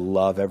just would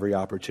love every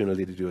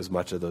opportunity to do as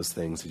much of those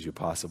things as you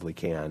possibly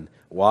can.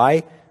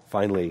 Why?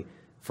 Finally,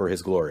 for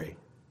his glory.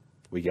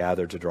 We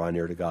gather to draw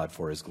near to God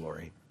for his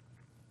glory.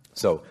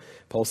 So,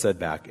 Paul said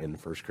back in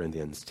 1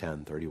 Corinthians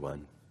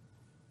 10:31,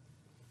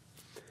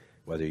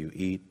 whether you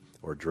eat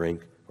or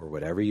drink or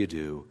whatever you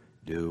do,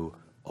 do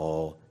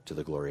all to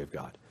the glory of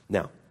God.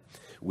 Now,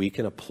 we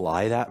can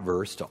apply that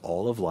verse to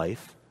all of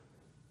life,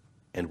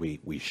 and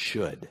we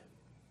should,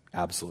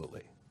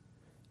 absolutely.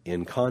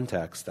 In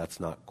context, that's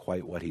not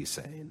quite what he's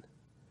saying.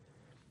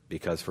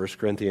 Because 1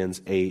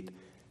 Corinthians 8,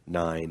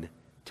 9,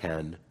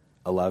 10,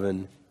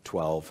 11,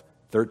 12,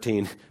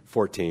 13,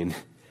 14,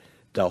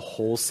 the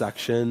whole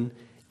section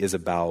is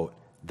about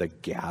the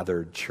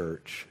gathered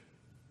church.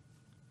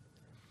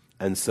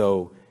 And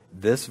so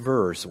this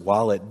verse,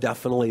 while it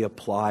definitely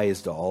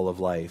applies to all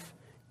of life,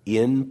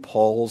 in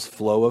Paul's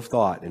flow of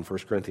thought in 1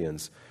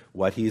 Corinthians,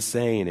 what he's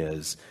saying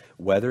is,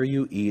 whether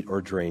you eat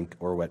or drink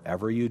or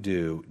whatever you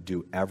do,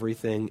 do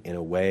everything in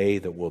a way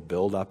that will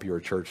build up your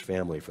church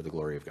family for the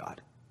glory of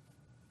God.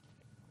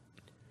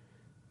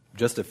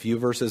 Just a few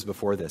verses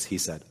before this, he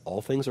said,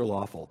 all things are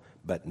lawful,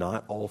 but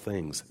not all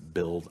things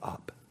build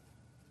up.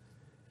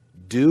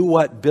 Do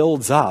what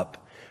builds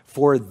up,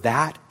 for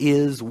that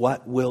is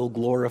what will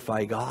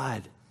glorify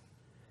God.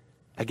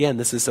 Again,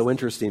 this is so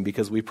interesting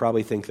because we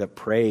probably think that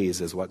praise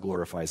is what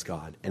glorifies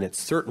God, and it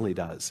certainly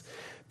does.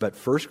 But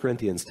 1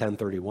 Corinthians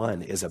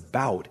 10:31 is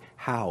about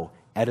how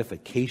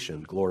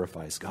edification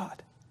glorifies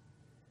God.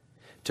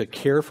 To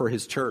care for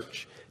his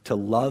church, to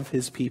love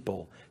his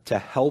people, to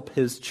help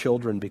his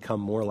children become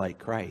more like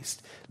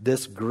Christ.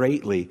 This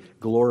greatly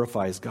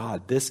glorifies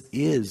God. This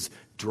is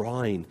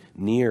drawing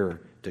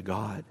near to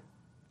God.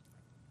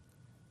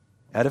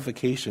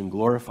 Edification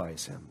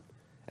glorifies him.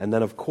 And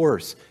then, of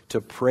course,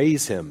 to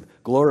praise him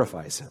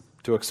glorifies him.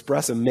 To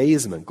express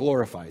amazement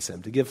glorifies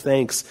him. To give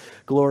thanks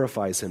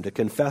glorifies him. To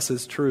confess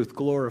his truth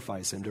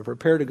glorifies him. To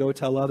prepare to go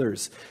tell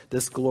others,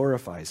 this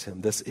glorifies him.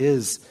 This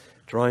is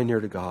drawing near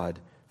to God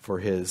for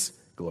his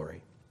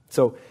glory.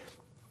 So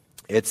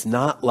it's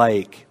not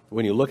like,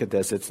 when you look at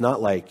this, it's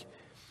not like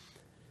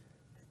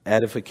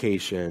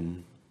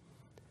edification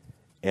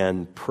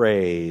and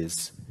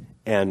praise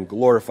and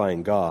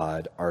glorifying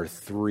God are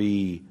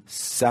three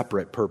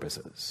separate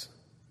purposes.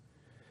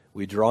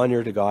 We draw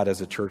near to God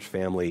as a church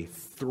family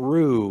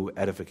through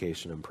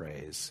edification and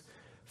praise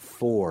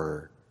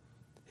for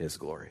his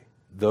glory.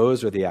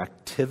 Those are the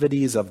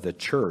activities of the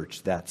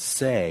church that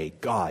say,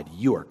 God,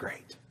 you are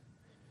great.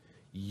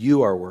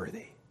 You are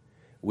worthy.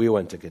 We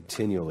want to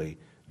continually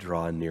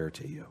draw near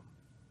to you.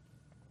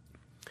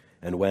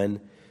 And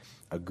when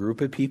a group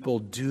of people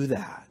do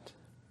that,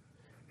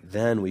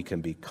 then we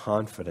can be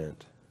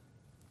confident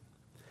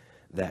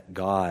that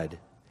God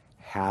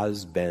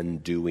has been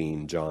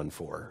doing John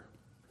 4.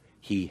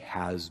 He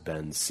has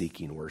been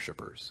seeking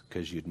worshipers,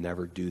 because you'd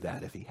never do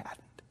that if he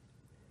hadn't.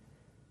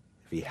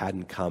 If he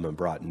hadn't come and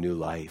brought new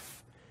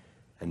life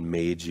and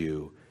made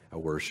you a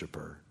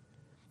worshiper.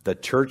 The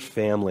church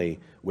family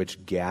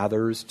which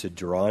gathers to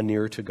draw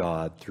near to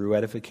God through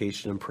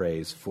edification and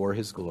praise for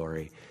his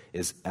glory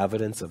is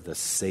evidence of the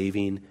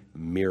saving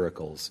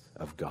miracles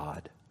of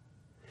God.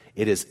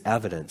 It is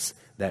evidence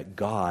that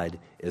God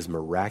is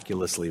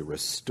miraculously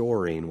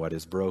restoring what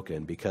is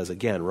broken because,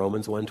 again,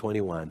 Romans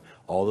 1:21,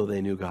 although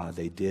they knew God,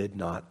 they did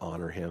not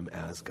honor him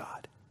as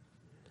God.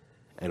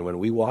 And when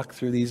we walk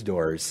through these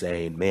doors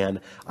saying,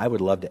 man, I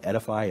would love to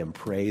edify and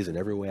praise in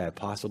every way I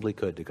possibly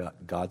could to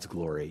God's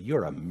glory,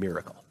 you're a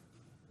miracle.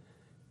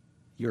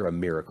 You're a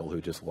miracle who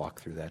just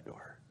walked through that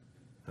door.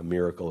 A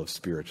miracle of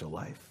spiritual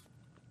life.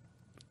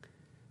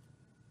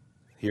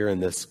 Here in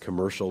this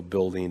commercial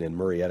building in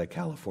Murrieta,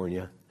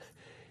 California,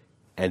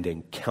 and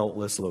in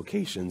countless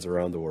locations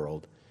around the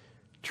world,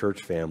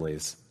 church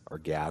families are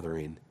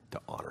gathering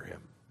to honor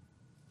him.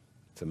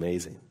 It's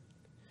amazing.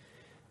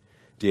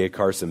 D.A.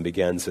 Carson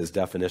begins his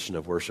definition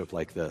of worship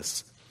like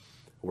this.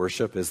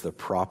 Worship is the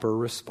proper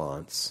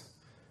response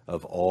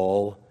of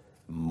all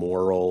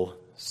moral,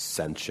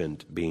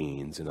 sentient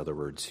beings, in other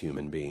words,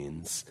 human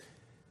beings,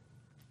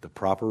 the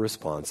proper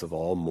response of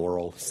all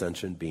moral,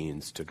 sentient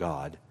beings to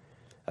God,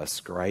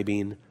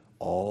 ascribing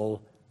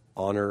all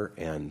honor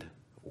and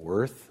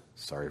worth,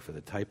 sorry for the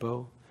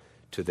typo,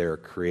 to their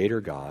Creator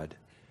God,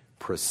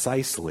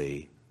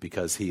 precisely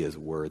because he is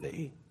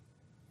worthy,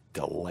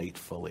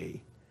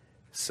 delightfully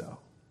so.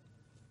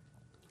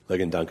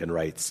 Ligon Duncan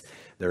writes,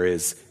 there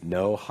is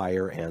no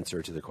higher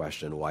answer to the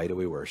question, why do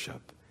we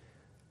worship,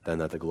 than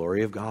that the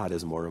glory of God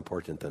is more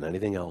important than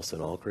anything else in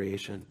all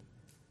creation.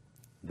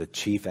 The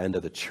chief end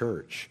of the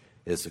church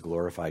is to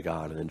glorify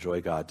God and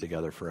enjoy God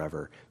together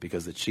forever,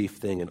 because the chief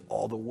thing in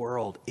all the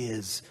world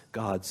is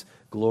God's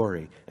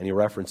glory. And he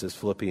references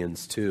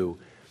Philippians 2,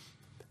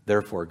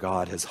 therefore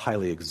God has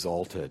highly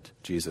exalted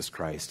Jesus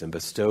Christ and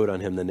bestowed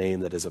on him the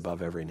name that is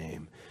above every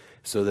name,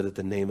 so that at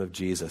the name of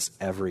Jesus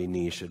every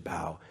knee should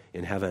bow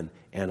in heaven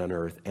and on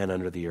earth and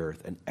under the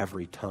earth, and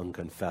every tongue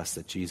confess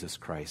that Jesus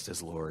Christ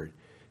is Lord,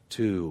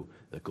 to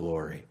the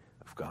glory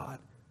of God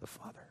the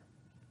Father.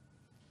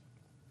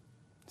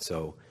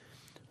 So,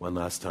 one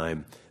last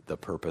time, the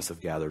purpose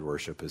of gathered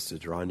worship is to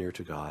draw near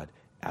to God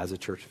as a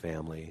church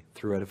family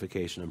through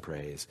edification and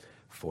praise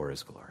for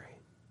his glory.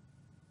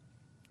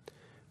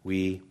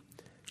 We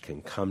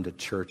can come to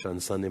church on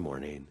Sunday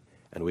morning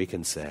and we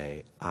can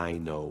say, I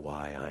know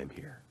why I'm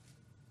here.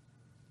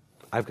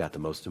 I've got the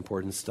most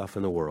important stuff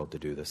in the world to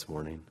do this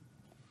morning.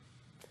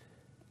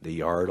 The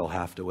yard will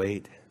have to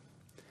wait.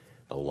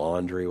 The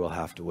laundry will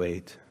have to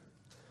wait.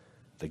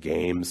 The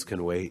games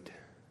can wait.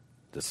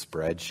 The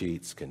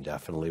spreadsheets can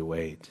definitely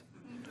wait.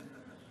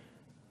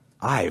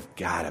 I've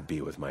got to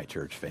be with my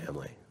church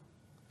family.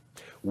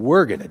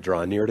 We're going to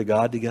draw near to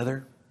God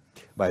together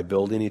by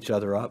building each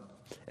other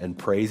up and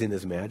praising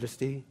his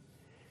majesty.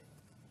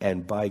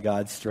 And by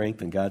God's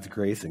strength and God's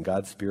grace and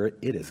God's Spirit,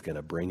 it is going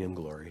to bring him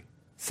glory.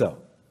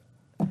 So,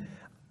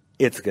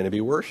 it's going to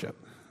be worship.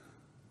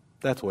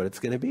 That's what it's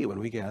going to be when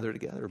we gather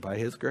together by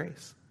his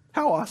grace.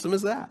 How awesome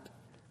is that?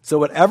 So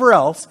whatever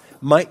else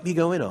might be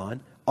going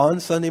on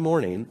Sunday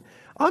morning,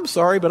 I'm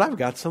sorry, but I've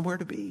got somewhere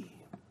to be.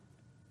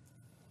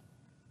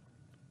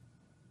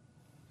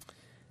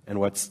 And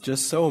what's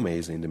just so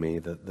amazing to me,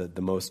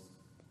 the most,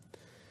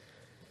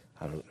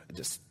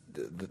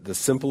 the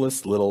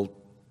simplest little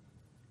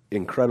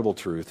incredible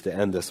truth to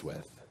end this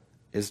with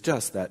is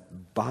just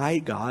that by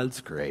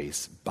God's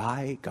grace,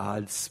 by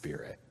God's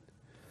Spirit,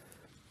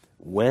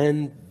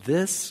 when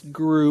this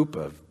group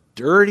of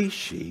dirty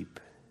sheep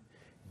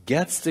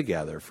gets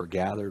together for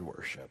gathered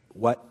worship,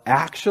 what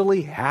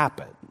actually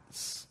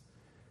happens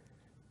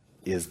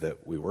is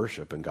that we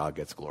worship and God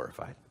gets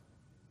glorified.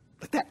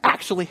 Like that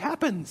actually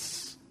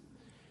happens.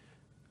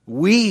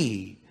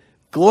 We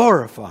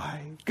glorify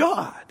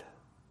God.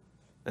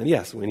 And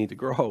yes, we need to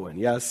grow. And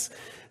yes,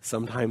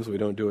 sometimes we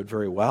don't do it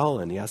very well.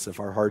 And yes, if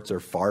our hearts are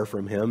far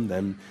from him,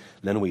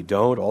 then we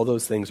don't. All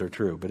those things are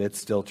true. But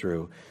it's still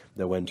true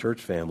that when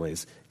church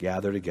families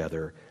gather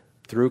together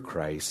through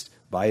Christ,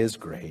 by his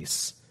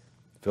grace,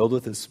 filled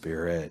with his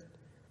Spirit,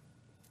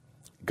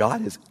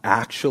 God is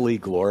actually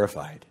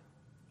glorified.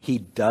 He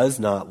does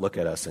not look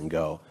at us and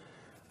go,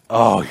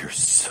 oh, you're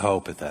so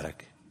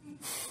pathetic.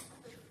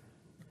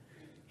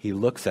 He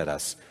looks at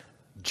us.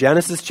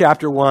 Genesis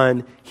chapter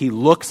 1, he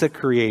looks at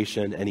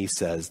creation and he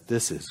says,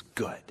 this is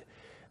good.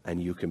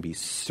 And you can be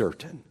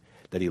certain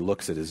that he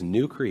looks at his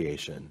new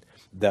creation,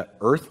 the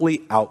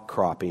earthly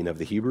outcropping of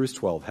the Hebrews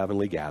 12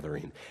 heavenly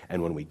gathering.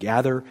 And when we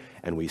gather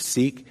and we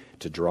seek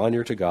to draw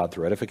near to God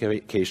through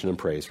edification and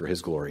praise for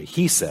his glory,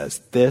 he says,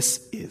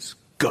 this is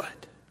good.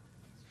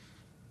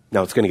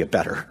 Now it's going to get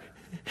better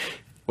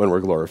when we're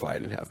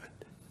glorified in heaven.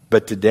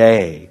 But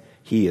today,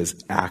 he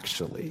is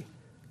actually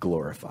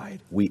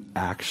glorified. We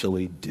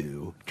actually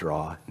do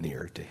draw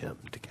near to him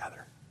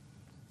together.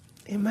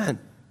 Amen.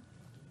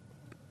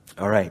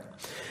 All right.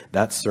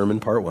 That's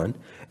sermon part 1.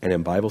 And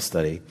in Bible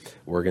study,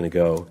 we're going to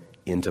go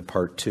into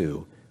part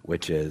 2,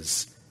 which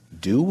is,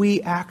 do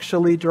we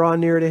actually draw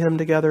near to him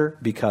together?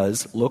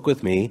 Because, look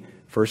with me,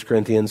 1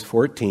 Corinthians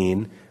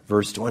 14,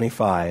 verse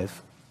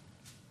 25.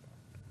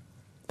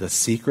 The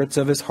secrets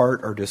of his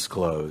heart are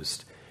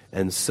disclosed,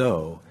 and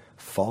so,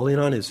 falling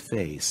on his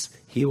face,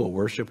 he will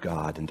worship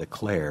God and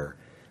declare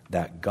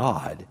that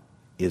God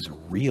is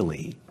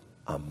really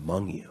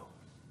among you.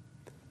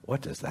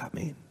 What does that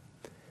mean?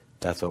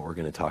 That's what we're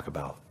going to talk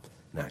about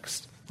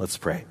next. Let's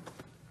pray.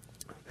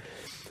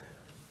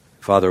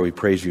 Father, we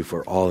praise you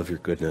for all of your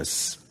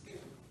goodness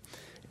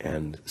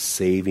and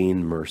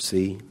saving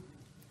mercy.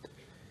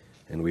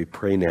 And we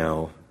pray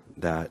now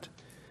that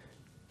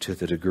to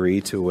the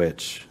degree to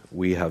which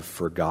we have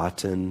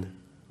forgotten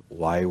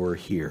why we're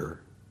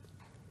here,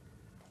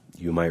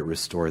 you might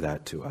restore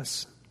that to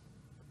us.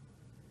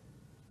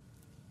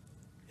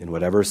 In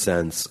whatever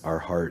sense our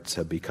hearts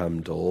have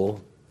become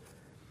dull,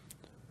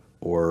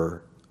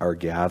 or our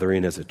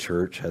gathering as a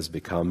church has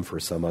become for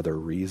some other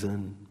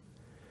reason,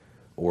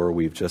 or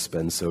we've just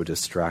been so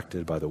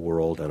distracted by the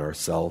world and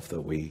ourselves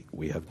that we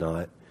have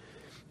not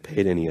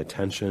paid any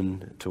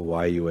attention to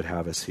why you would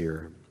have us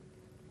here.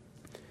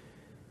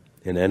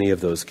 In any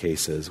of those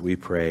cases, we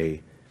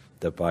pray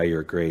that by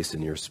your grace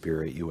and your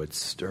Spirit, you would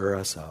stir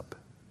us up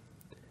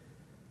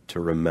to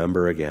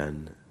remember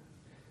again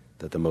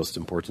that the most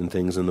important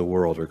things in the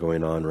world are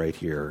going on right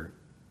here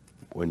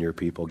when your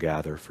people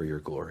gather for your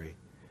glory.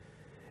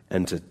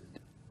 And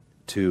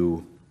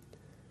to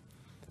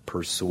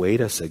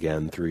persuade us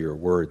again through your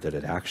word that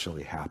it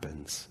actually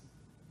happens,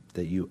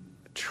 that you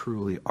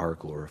truly are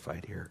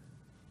glorified here.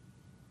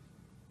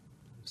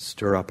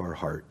 Stir up our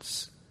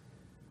hearts.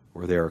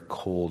 Where they are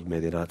cold, may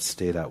they not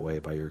stay that way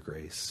by your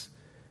grace.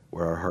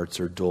 Where our hearts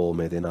are dull,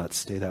 may they not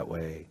stay that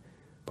way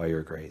by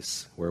your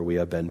grace. Where we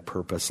have been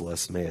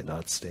purposeless, may it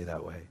not stay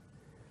that way.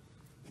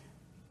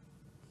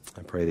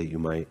 I pray that you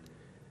might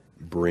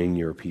bring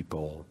your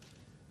people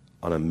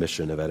on a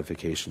mission of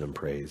edification and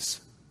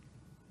praise.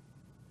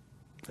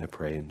 I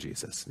pray in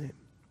Jesus' name.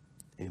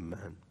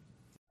 Amen.